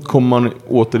kommer man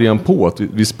återigen på att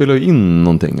vi spelar in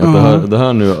någonting. Att det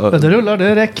här nu... Det rullar,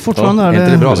 det räcker fortfarande. Är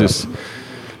inte det bra? Precis.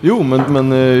 Jo, men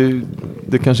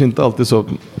det kanske inte alltid så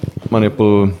man är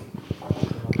på...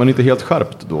 Man är inte helt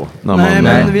skärpt då.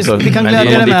 När vi kan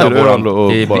glädja dig med.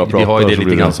 Vi har ju det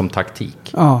lite grann som taktik.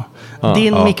 Ja.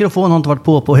 Din mikrofon har inte varit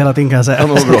på hela tiden, kan jag säga. Ja,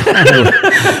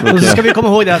 bra. Och så ska vi komma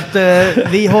ihåg det att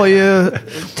vi har ju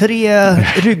 3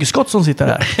 ryggskott som sitter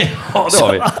här. Ja, det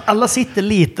har vi. Alla sitter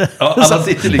lite. Ja, alla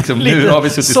sitter liksom, nu har vi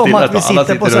suttit stilla. Alla sitter och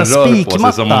rör på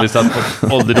sig som om vi satt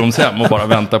på ålderdomshem och bara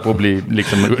väntar på att bli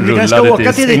liksom rullade till sängen. Vi kanske ska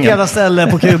åka till ditt jävla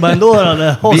ställe på Kuba ändå.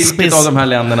 Vilket av de här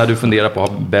länderna du funderar på har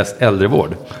bäst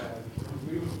äldrevård?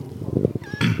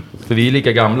 För vi är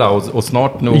lika gamla och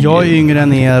snart nog... Jag är yngre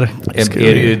än er. Är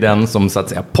det ju den som så att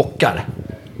säga pockar.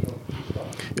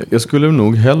 Jag skulle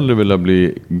nog hellre vilja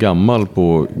bli gammal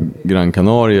på Gran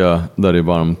Canaria där det är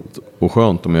varmt och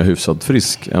skönt om jag är hyfsat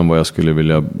frisk än vad jag skulle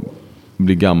vilja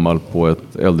bli gammal på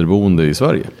ett äldreboende i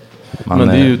Sverige. Men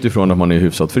det är ju utifrån att man är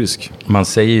hyfsat frisk. Man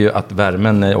säger ju att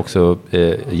värmen också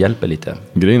hjälper lite.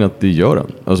 Grejen är att det gör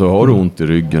den. Alltså har du ont i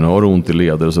ryggen, har du ont i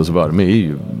leder så värme är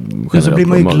ju... Men så blir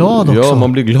man ju glad också. Ja,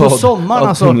 man blir glad. På sommaren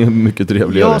alltså. Allting är mycket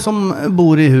trevligare. Jag som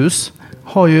bor i hus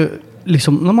har ju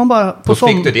liksom... När man bara, då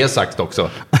fick du det sagt också.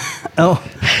 Ja.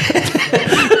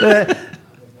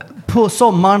 På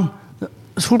sommaren,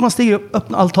 så fort man stiger upp,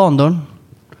 öppnar altandörren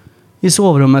i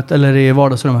sovrummet eller i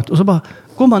vardagsrummet och så bara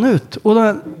går man ut.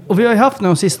 Och vi har ju haft nu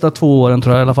de sista 2 åren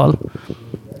tror jag i alla fall.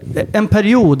 en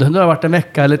period, det har varit en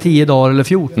vecka eller 10 dagar eller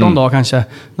 14 dagar kanske.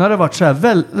 Nu har det varit så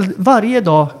här, varje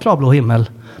dag klarblå himmel.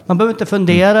 Man behöver inte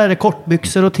fundera, är det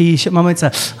kortbyxor och t-shirt? Man behöver inte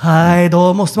säga, nej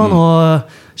då måste man ha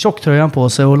tjocktröjan på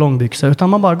sig och långbyxor. Utan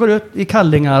man bara går ut i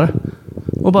kallingar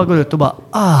och bara går ut och bara,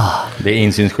 Det är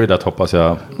insynsskyddat hoppas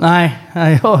jag. Nej,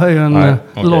 jag har ju en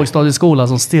lågstadieskola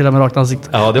som stirrar med rakt ansikte.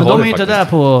 Ja, men de är ju inte där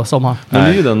på sommaren. Men det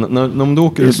är ju den, när du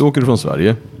åker från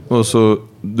Sverige och så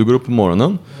du går upp på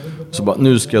morgonen så bara,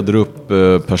 nu ska jag dra upp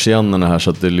persiennerna här så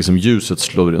att det liksom ljuset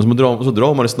slår in. Så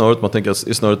drar man i snöret, man tänker att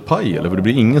är snöret paj eller? För det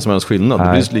blir ingen som helst skillnad. Nej.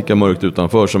 Det blir lika mörkt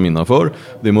utanför som innanför.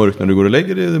 Det är mörkt när du går och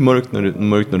lägger dig, det är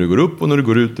mörkt när du går upp och när du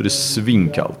går ut är det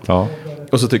svinkallt. Ja.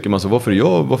 Och så tycker man så, varför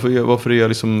är jag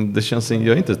liksom, det känns, jag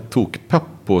är inte tokpepp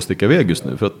på att sticka iväg just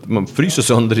nu. För att man fryser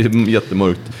sönder, det är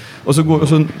jättemörkt. Och så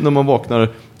när man vaknar,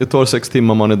 det tar 6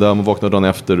 timmar man är där, man vaknar dagen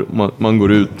efter, man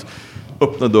går ut,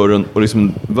 öppnar dörren och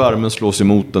liksom värmen slås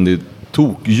emot den, det är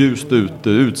tokljust ute,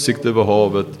 utsikt över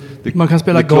havet. Man kan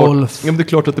spela golf. Ja, men det är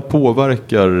klart att det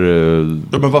påverkar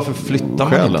men varför flyttar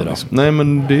man inte då? Liksom. Nej,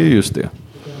 men det är just det.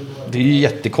 Det är ju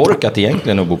jättekorkat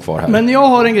egentligen att bo kvar här. Men jag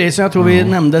har en grej som jag tror vi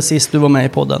nämnde sist du var med i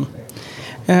podden.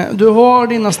 Du har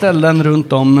dina ställen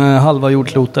runt om halva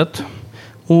jordklotet.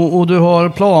 Och du har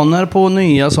planer på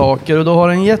nya saker. Och du har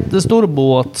en jättestor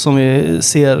båt som vi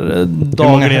ser dagligen. Hur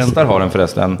många hästar har den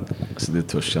förresten? Alltså, det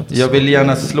törs jag inte. Jag vill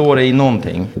gärna slå dig i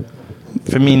någonting.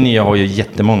 För min nya har ju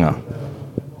jättemånga.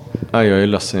 Nej, jag är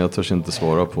ledsen, jag törs inte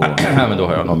svara på. Men då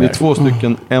har jag någon det är mer. 2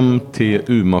 stycken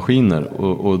MTU-maskiner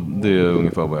och det är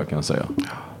ungefär vad jag kan säga.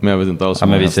 Men jag vet inte alls. Ja,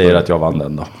 men vi säger att jag vann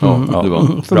den då. Ja, du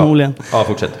vann. Förmodligen. Ja,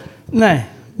 fortsätt. Nej,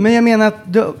 men jag menar att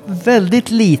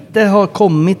väldigt lite har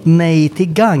kommit mig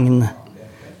till gagn.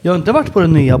 Jag har inte varit på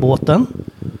den nya båten.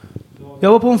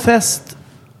 Jag var på en fest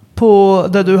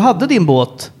där du hade din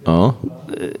båt. Ja.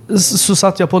 Så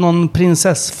satt jag på någon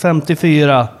Prinsess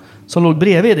 54 som låg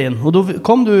bredvid din. Och då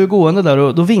kom du gående där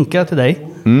och då vinkade jag till dig.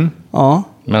 Ja.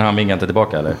 Men han vinkade inte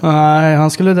tillbaka eller? Nej,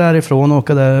 han skulle därifrån och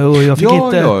åka där. Och jag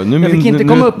fick inte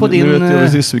komma upp på din... Nu vet jag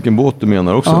precis vilken båt du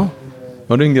menar också. Ja.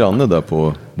 Ja, det är en granne där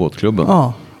på båtklubben.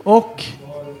 Ja, och...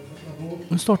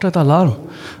 Nu startar ett alarm.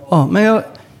 Ja, men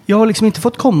jag har liksom inte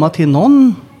fått komma till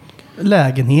någon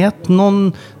lägenhet.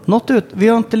 Vi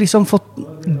har inte liksom fått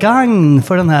gagn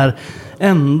för den här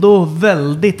ändå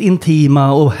väldigt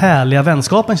intima och härliga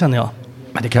vänskapen, känner jag.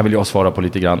 Men det kan väl jag svara på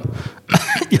lite grann.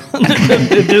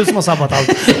 Det är du som har sabbat allt.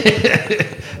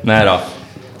 Nej då.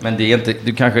 Men det är inte...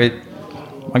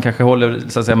 Man kanske håller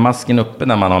så att säga, masken uppe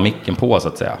när man har micken på, så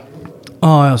att säga.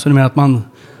 Ja, så du menar att man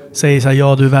säger så här,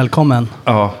 ja du är välkommen.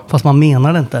 Ja. Fast man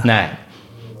menar det inte. Nej.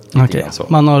 Okej.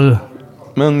 Man har...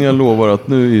 Men jag lovar att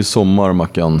nu i sommar,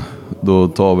 Mackan, då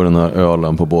tar vi den här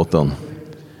ölen på båten.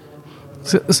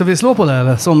 Så vi slår på det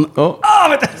eller? Som... Ja.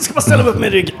 Vänta, jag ska bara ställa upp min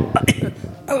rygg.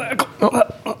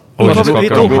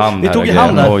 Vi tog i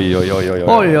hand där. Oj.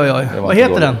 Vad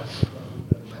heter den?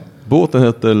 Båten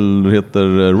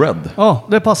heter Red. Ja,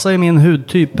 det passar ju min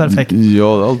hudtyp perfekt.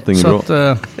 Ja, allting är så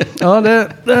bra. Ja, det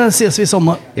ses vi i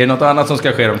sommar. Är det något annat som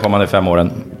ska ske de kommande 5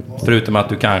 åren? Förutom att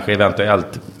du kanske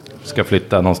eventuellt ska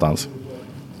flytta någonstans.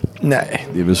 Nej,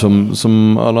 det är väl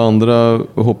som alla andra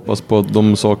hoppas på att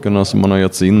de sakerna som man har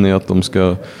gett sig in i, att de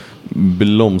ska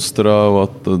blomstra och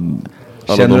att...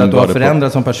 Känner du att du har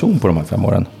förändrats som person på de här 5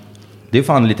 åren? Det är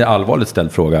fan en lite allvarligt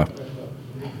ställd fråga.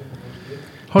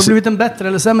 Har du blivit en bättre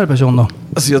eller sämre person då?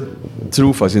 Alltså jag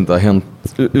tror faktiskt inte det har hänt.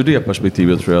 Ur det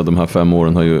perspektivet tror jag att de här 5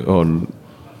 åren har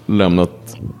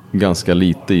lämnat ganska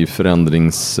lite i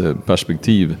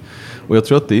förändringsperspektiv. Och jag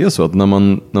tror att det är så att när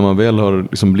man väl har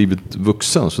liksom blivit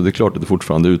vuxen, så det är klart att det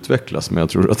fortfarande utvecklas. Men jag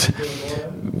tror att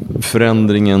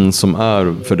förändringen som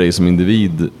är för dig som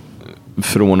individ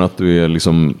från att du är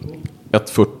liksom ett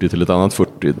 40 till ett annat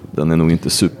 40, den är nog inte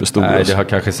superstor. Nej, det har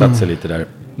kanske satt sig lite där.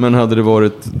 Men hade det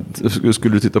varit,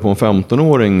 skulle du titta på en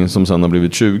 15-åring som sen har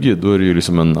blivit 20, då är det ju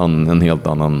liksom en helt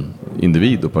annan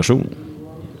individ och person.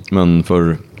 Men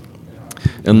för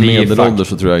en medelålder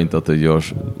så tror jag inte att det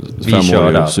görs 5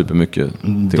 år supermycket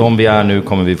till. De vi är nu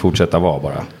kommer vi fortsätta vara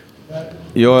bara.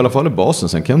 Ja, i alla fall i basen.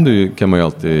 Sen kan man ju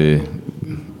alltid...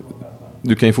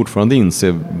 Du kan ju fortfarande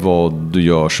inse vad du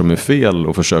gör som är fel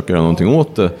och försöka göra någonting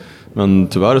åt det. Men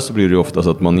tyvärr så blir det ju oftast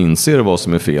att man inser vad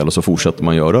som är fel och så fortsätter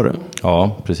man göra det.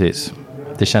 Ja, precis.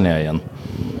 Det känner jag igen.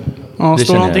 Ja,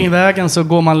 står någonting i vägen så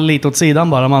går man lite åt sidan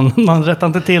bara. Man rättar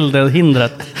inte till det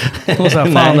hindret. Och så här,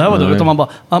 fan det här var dumt. Utan man bara,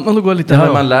 men då går lite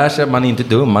här. Man lär sig, man är inte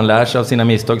dum. Man lär sig av sina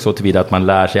misstag så tillvida att man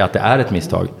lär sig att det är ett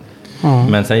misstag.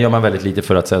 Men sen gör man väldigt lite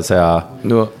för att säga...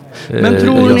 Men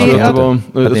tror ni att...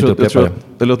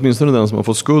 Eller åtminstone den som har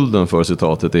fått skulden för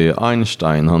citatet är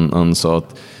Einstein. Han sa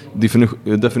att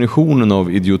definitionen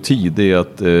av idioti, det är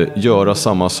att göra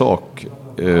samma sak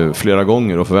flera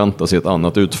gånger och förvänta sig ett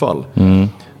annat utfall.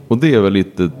 Och det är väl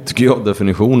lite, tycker jag,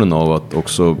 definitionen av att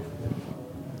också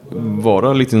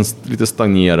vara lite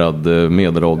stagnerad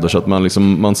medelålder, så att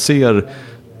man ser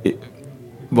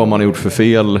vad man har gjort för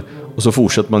fel och så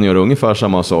fortsätter man göra ungefär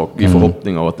samma sak i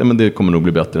förhoppning av att men det kommer nog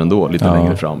bli bättre ändå lite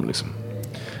längre fram liksom.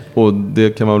 Och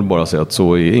det kan man väl bara säga att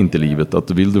så är inte livet,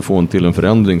 att vill du få till en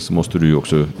förändring så måste du ju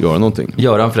också göra någonting.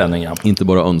 Göra en förändring, ja. Inte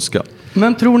bara önska.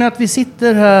 Men tror ni att vi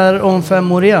sitter här om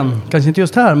 5 år igen? Kanske inte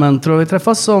just här, men tror vi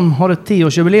träffas som har ett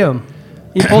 10-årsjubileum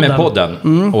i podden? Med podden?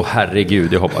 Åh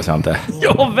herregud, det hoppas jag inte.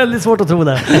 Jag har väldigt svårt att tro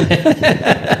det.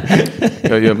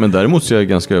 Men däremot så är jag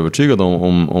ganska övertygad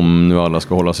om nu alla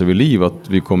ska hålla sig vid liv, att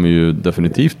vi kommer ju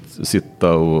definitivt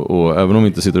sitta och även om vi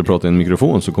inte sitter och pratar i en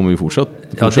mikrofon så kommer vi fortsätta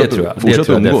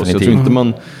umgås. Jag tror inte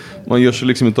man gör sig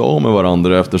liksom inte av med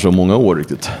varandra efter så många år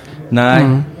riktigt.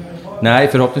 Nej,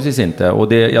 förhoppningsvis inte.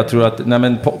 Och jag tror att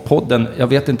podden, jag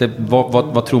vet inte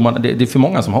vad tror man, det är för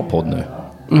många som har podd nu.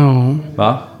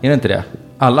 Va? Är det inte det?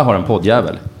 Alla har en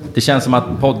poddjävel. Det känns som att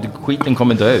poddskiten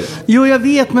kommer dö ut. Jo, jag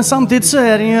vet, men samtidigt så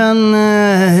är det ju en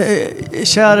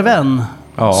kär vän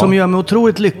som gör mig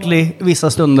otroligt lycklig vissa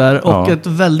stunder och ett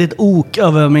väldigt ok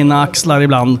över mina axlar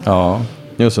ibland. Ja,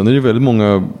 sen är det väldigt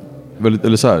många det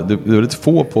är väldigt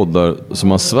få poddar som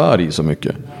man svär i så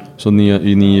mycket. Så ni är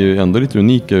ju ändå lite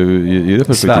unika i det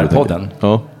perspektivet. Svärpodden?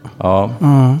 Ja.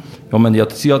 Ja, men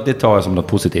det tar jag som något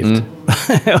positivt.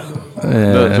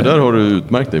 För där har du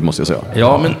utmärkt dig, måste jag säga.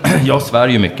 Ja, men jag svär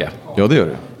ju mycket. Ja, det gör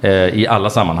du. I alla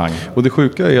sammanhang. Och det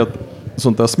sjuka är att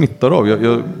sånt där smittar av.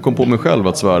 Jag kom på mig själv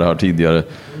att svära här tidigare.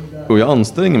 Och jag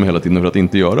anstränger mig hela tiden för att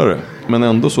inte göra det. Men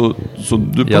ändå så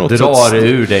du på jag något drar sätt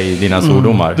ur dig dina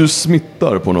svordomar. Du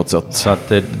smittar på något sätt. Så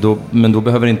att, men då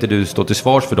behöver inte du stå till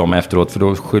svars för dem efteråt, för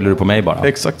då skyller du på mig bara.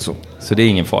 Exakt så. Så det är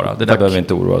ingen fara. Det där behöver vi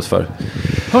inte oroa oss för.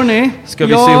 Hörrni, ska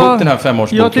vi se ihop den här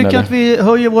 5-årsboken? Jag tycker att vi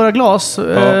höjer våra glas.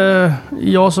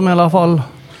 Jag som i alla fall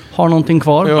har någonting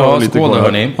kvar. Ja, skål då,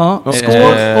 hörni.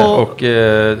 Skål.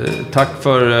 Tack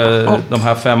för de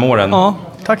här 5 åren. Ja.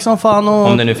 Tack som fan.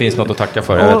 Om det nu finns något att tacka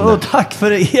för. Och tack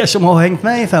för er som har hängt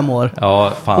med i 5 år.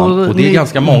 Ja, fan. Och det är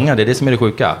ganska många, det är det som är det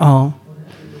sjuka. Ja.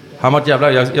 Han var jävlar,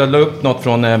 jag la upp något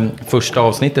från första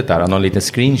avsnittet där, någon liten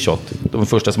screenshot. De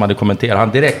första som hade kommenterat,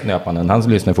 han direkt nöp han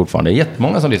lyssnar fortfarande. Det är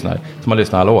jättemånga som lyssnar, som har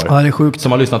lyssnat alla år. Ja, det är sjukt.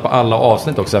 Som har lyssnat på alla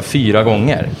avsnitt också, 4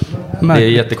 gånger. Det är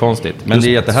jättekonstigt, men just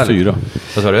det är jättehärligt. 4.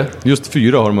 Vad sa du? Just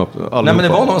 4 har de upp. Nej, men det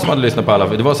var någon som hade lyssnat på alla.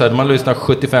 Det var så här, man lyssnar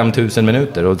 75 000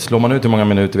 minuter. Och slår man ut hur många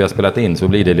minuter vi har spelat in så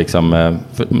blir det liksom,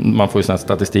 man får ju sån här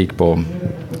statistik på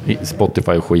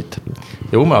Spotify och skit.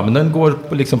 Jo, men den går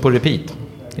liksom på repeat.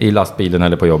 I lastbilen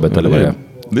eller på jobbet eller vad det är.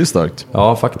 Det är starkt.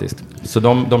 Ja, faktiskt. Så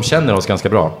de känner oss ganska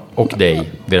bra. Och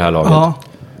dig vid det här laget. Ja.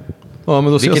 Ja,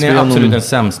 men då vilken är absolut den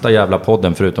sämsta jävla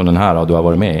podden förutom den här du har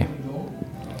varit med i?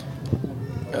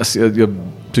 Jag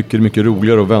tycker det är mycket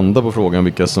roligare att vända på frågan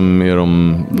vilka som är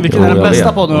de... Vilken är den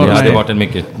bästa podden? Det hade varit en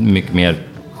mycket mer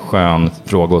skön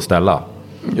fråga att ställa.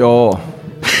 Ja.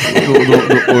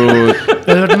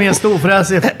 Det hade varit mer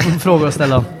storfräsig fråga att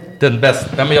ställa. Den bästa,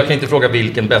 nej, men jag kan inte fråga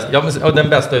vilken bästa. Ja, men den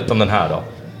bästa utom den här då.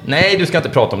 Nej, du ska inte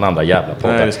prata om den andra jävla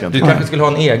podden. Nej, du kanske skulle ha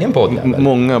en egen podd.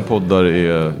 Många poddar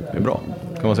är bra.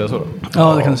 Kan man säga så då?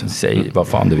 Ja, det kan du säga. Säg vad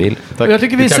fan du vill. Tack. Jag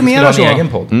tycker vi summerar så. En egen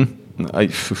podd.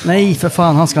 Nej, för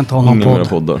fan, han ska inte ha någon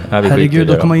podd. Herregud,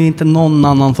 då kommer ju inte någon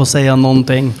annan få säga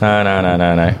någonting.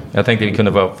 Nej. Jag tänkte vi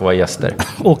kunde få vara gäster.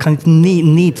 Och kan inte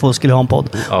ni två skulle ha en podd?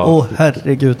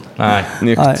 Herregud. Nej,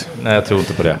 jag tror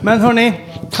inte på det. Men hörni,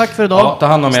 tack för idag. Ja, ta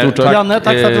hand om er. Stort tack. Janne,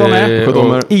 tack för att du var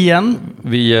med. Igen.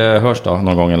 Vi hörs då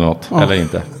någon gång eller något. Eller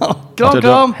inte.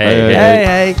 Kram.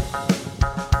 Hej.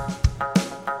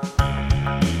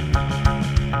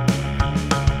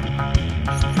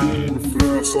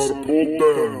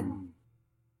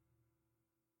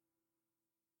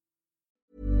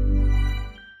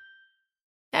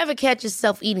 Ever catch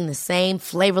yourself eating the same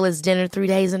flavorless dinner 3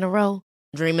 days in a row?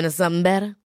 Dreaming of something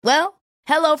better? Well,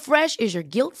 HelloFresh is your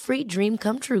guilt-free dream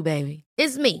come true, baby.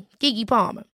 It's me, Keke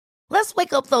Palmer. Let's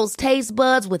wake up those taste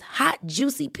buds with hot,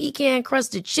 juicy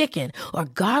pecan-crusted chicken or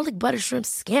garlic butter shrimp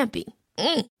scampi.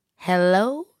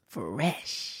 Hello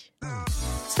Fresh.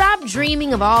 Stop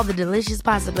dreaming of all the delicious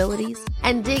possibilities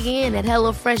and dig in at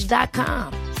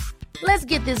HelloFresh.com. Let's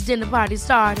get this dinner party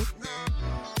started.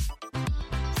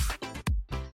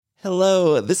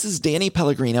 Hello, this is Danny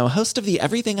Pellegrino, host of the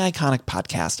Everything Iconic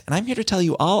podcast, and I'm here to tell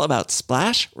you all about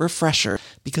Splash Refresher,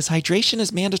 because hydration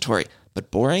is mandatory, but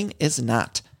boring is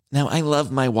not. Now, I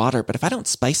love my water, but if I don't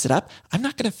spice it up, I'm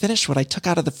not going to finish what I took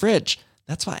out of the fridge.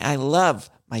 That's why I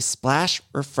love my Splash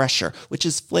Refresher, which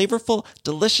is flavorful,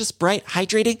 delicious, bright,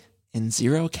 hydrating, and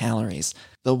 0 calories.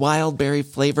 The wild berry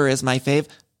flavor is my fave.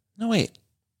 No, wait.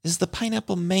 Is the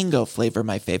pineapple mango flavor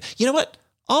my fave? You know what?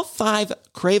 All 5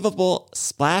 craveable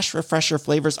Splash Refresher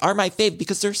flavors are my fave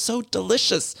because they're so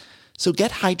delicious. So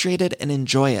get hydrated and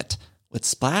enjoy it with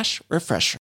Splash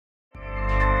Refresher.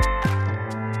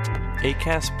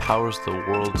 Acast powers the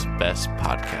world's best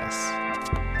podcasts.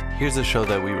 Here's a show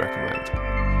that we recommend.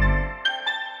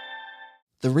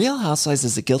 The Real Housewives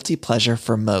is a guilty pleasure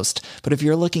for most, but if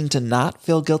you're looking to not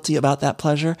feel guilty about that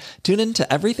pleasure, tune in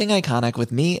to Everything Iconic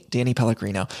with me, Danny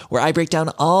Pellegrino, where I break down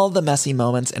all the messy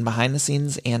moments and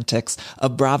behind-the-scenes antics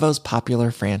of Bravo's popular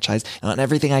franchise. And on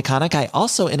Everything Iconic, I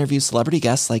also interview celebrity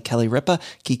guests like Kelly Ripa,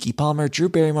 Keke Palmer, Drew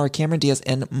Barrymore, Cameron Diaz,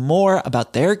 and more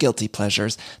about their guilty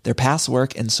pleasures, their past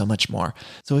work, and so much more.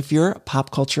 So if you're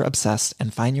pop culture obsessed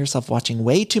and find yourself watching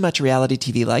way too much reality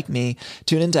TV like me,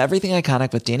 tune in to Everything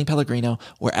Iconic with Danny Pellegrino,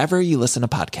 wherever you listen to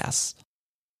podcasts.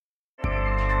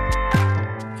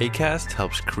 Acast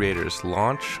helps creators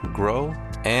launch, grow,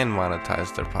 and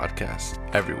monetize their podcasts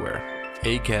everywhere.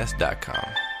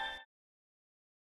 Acast.com.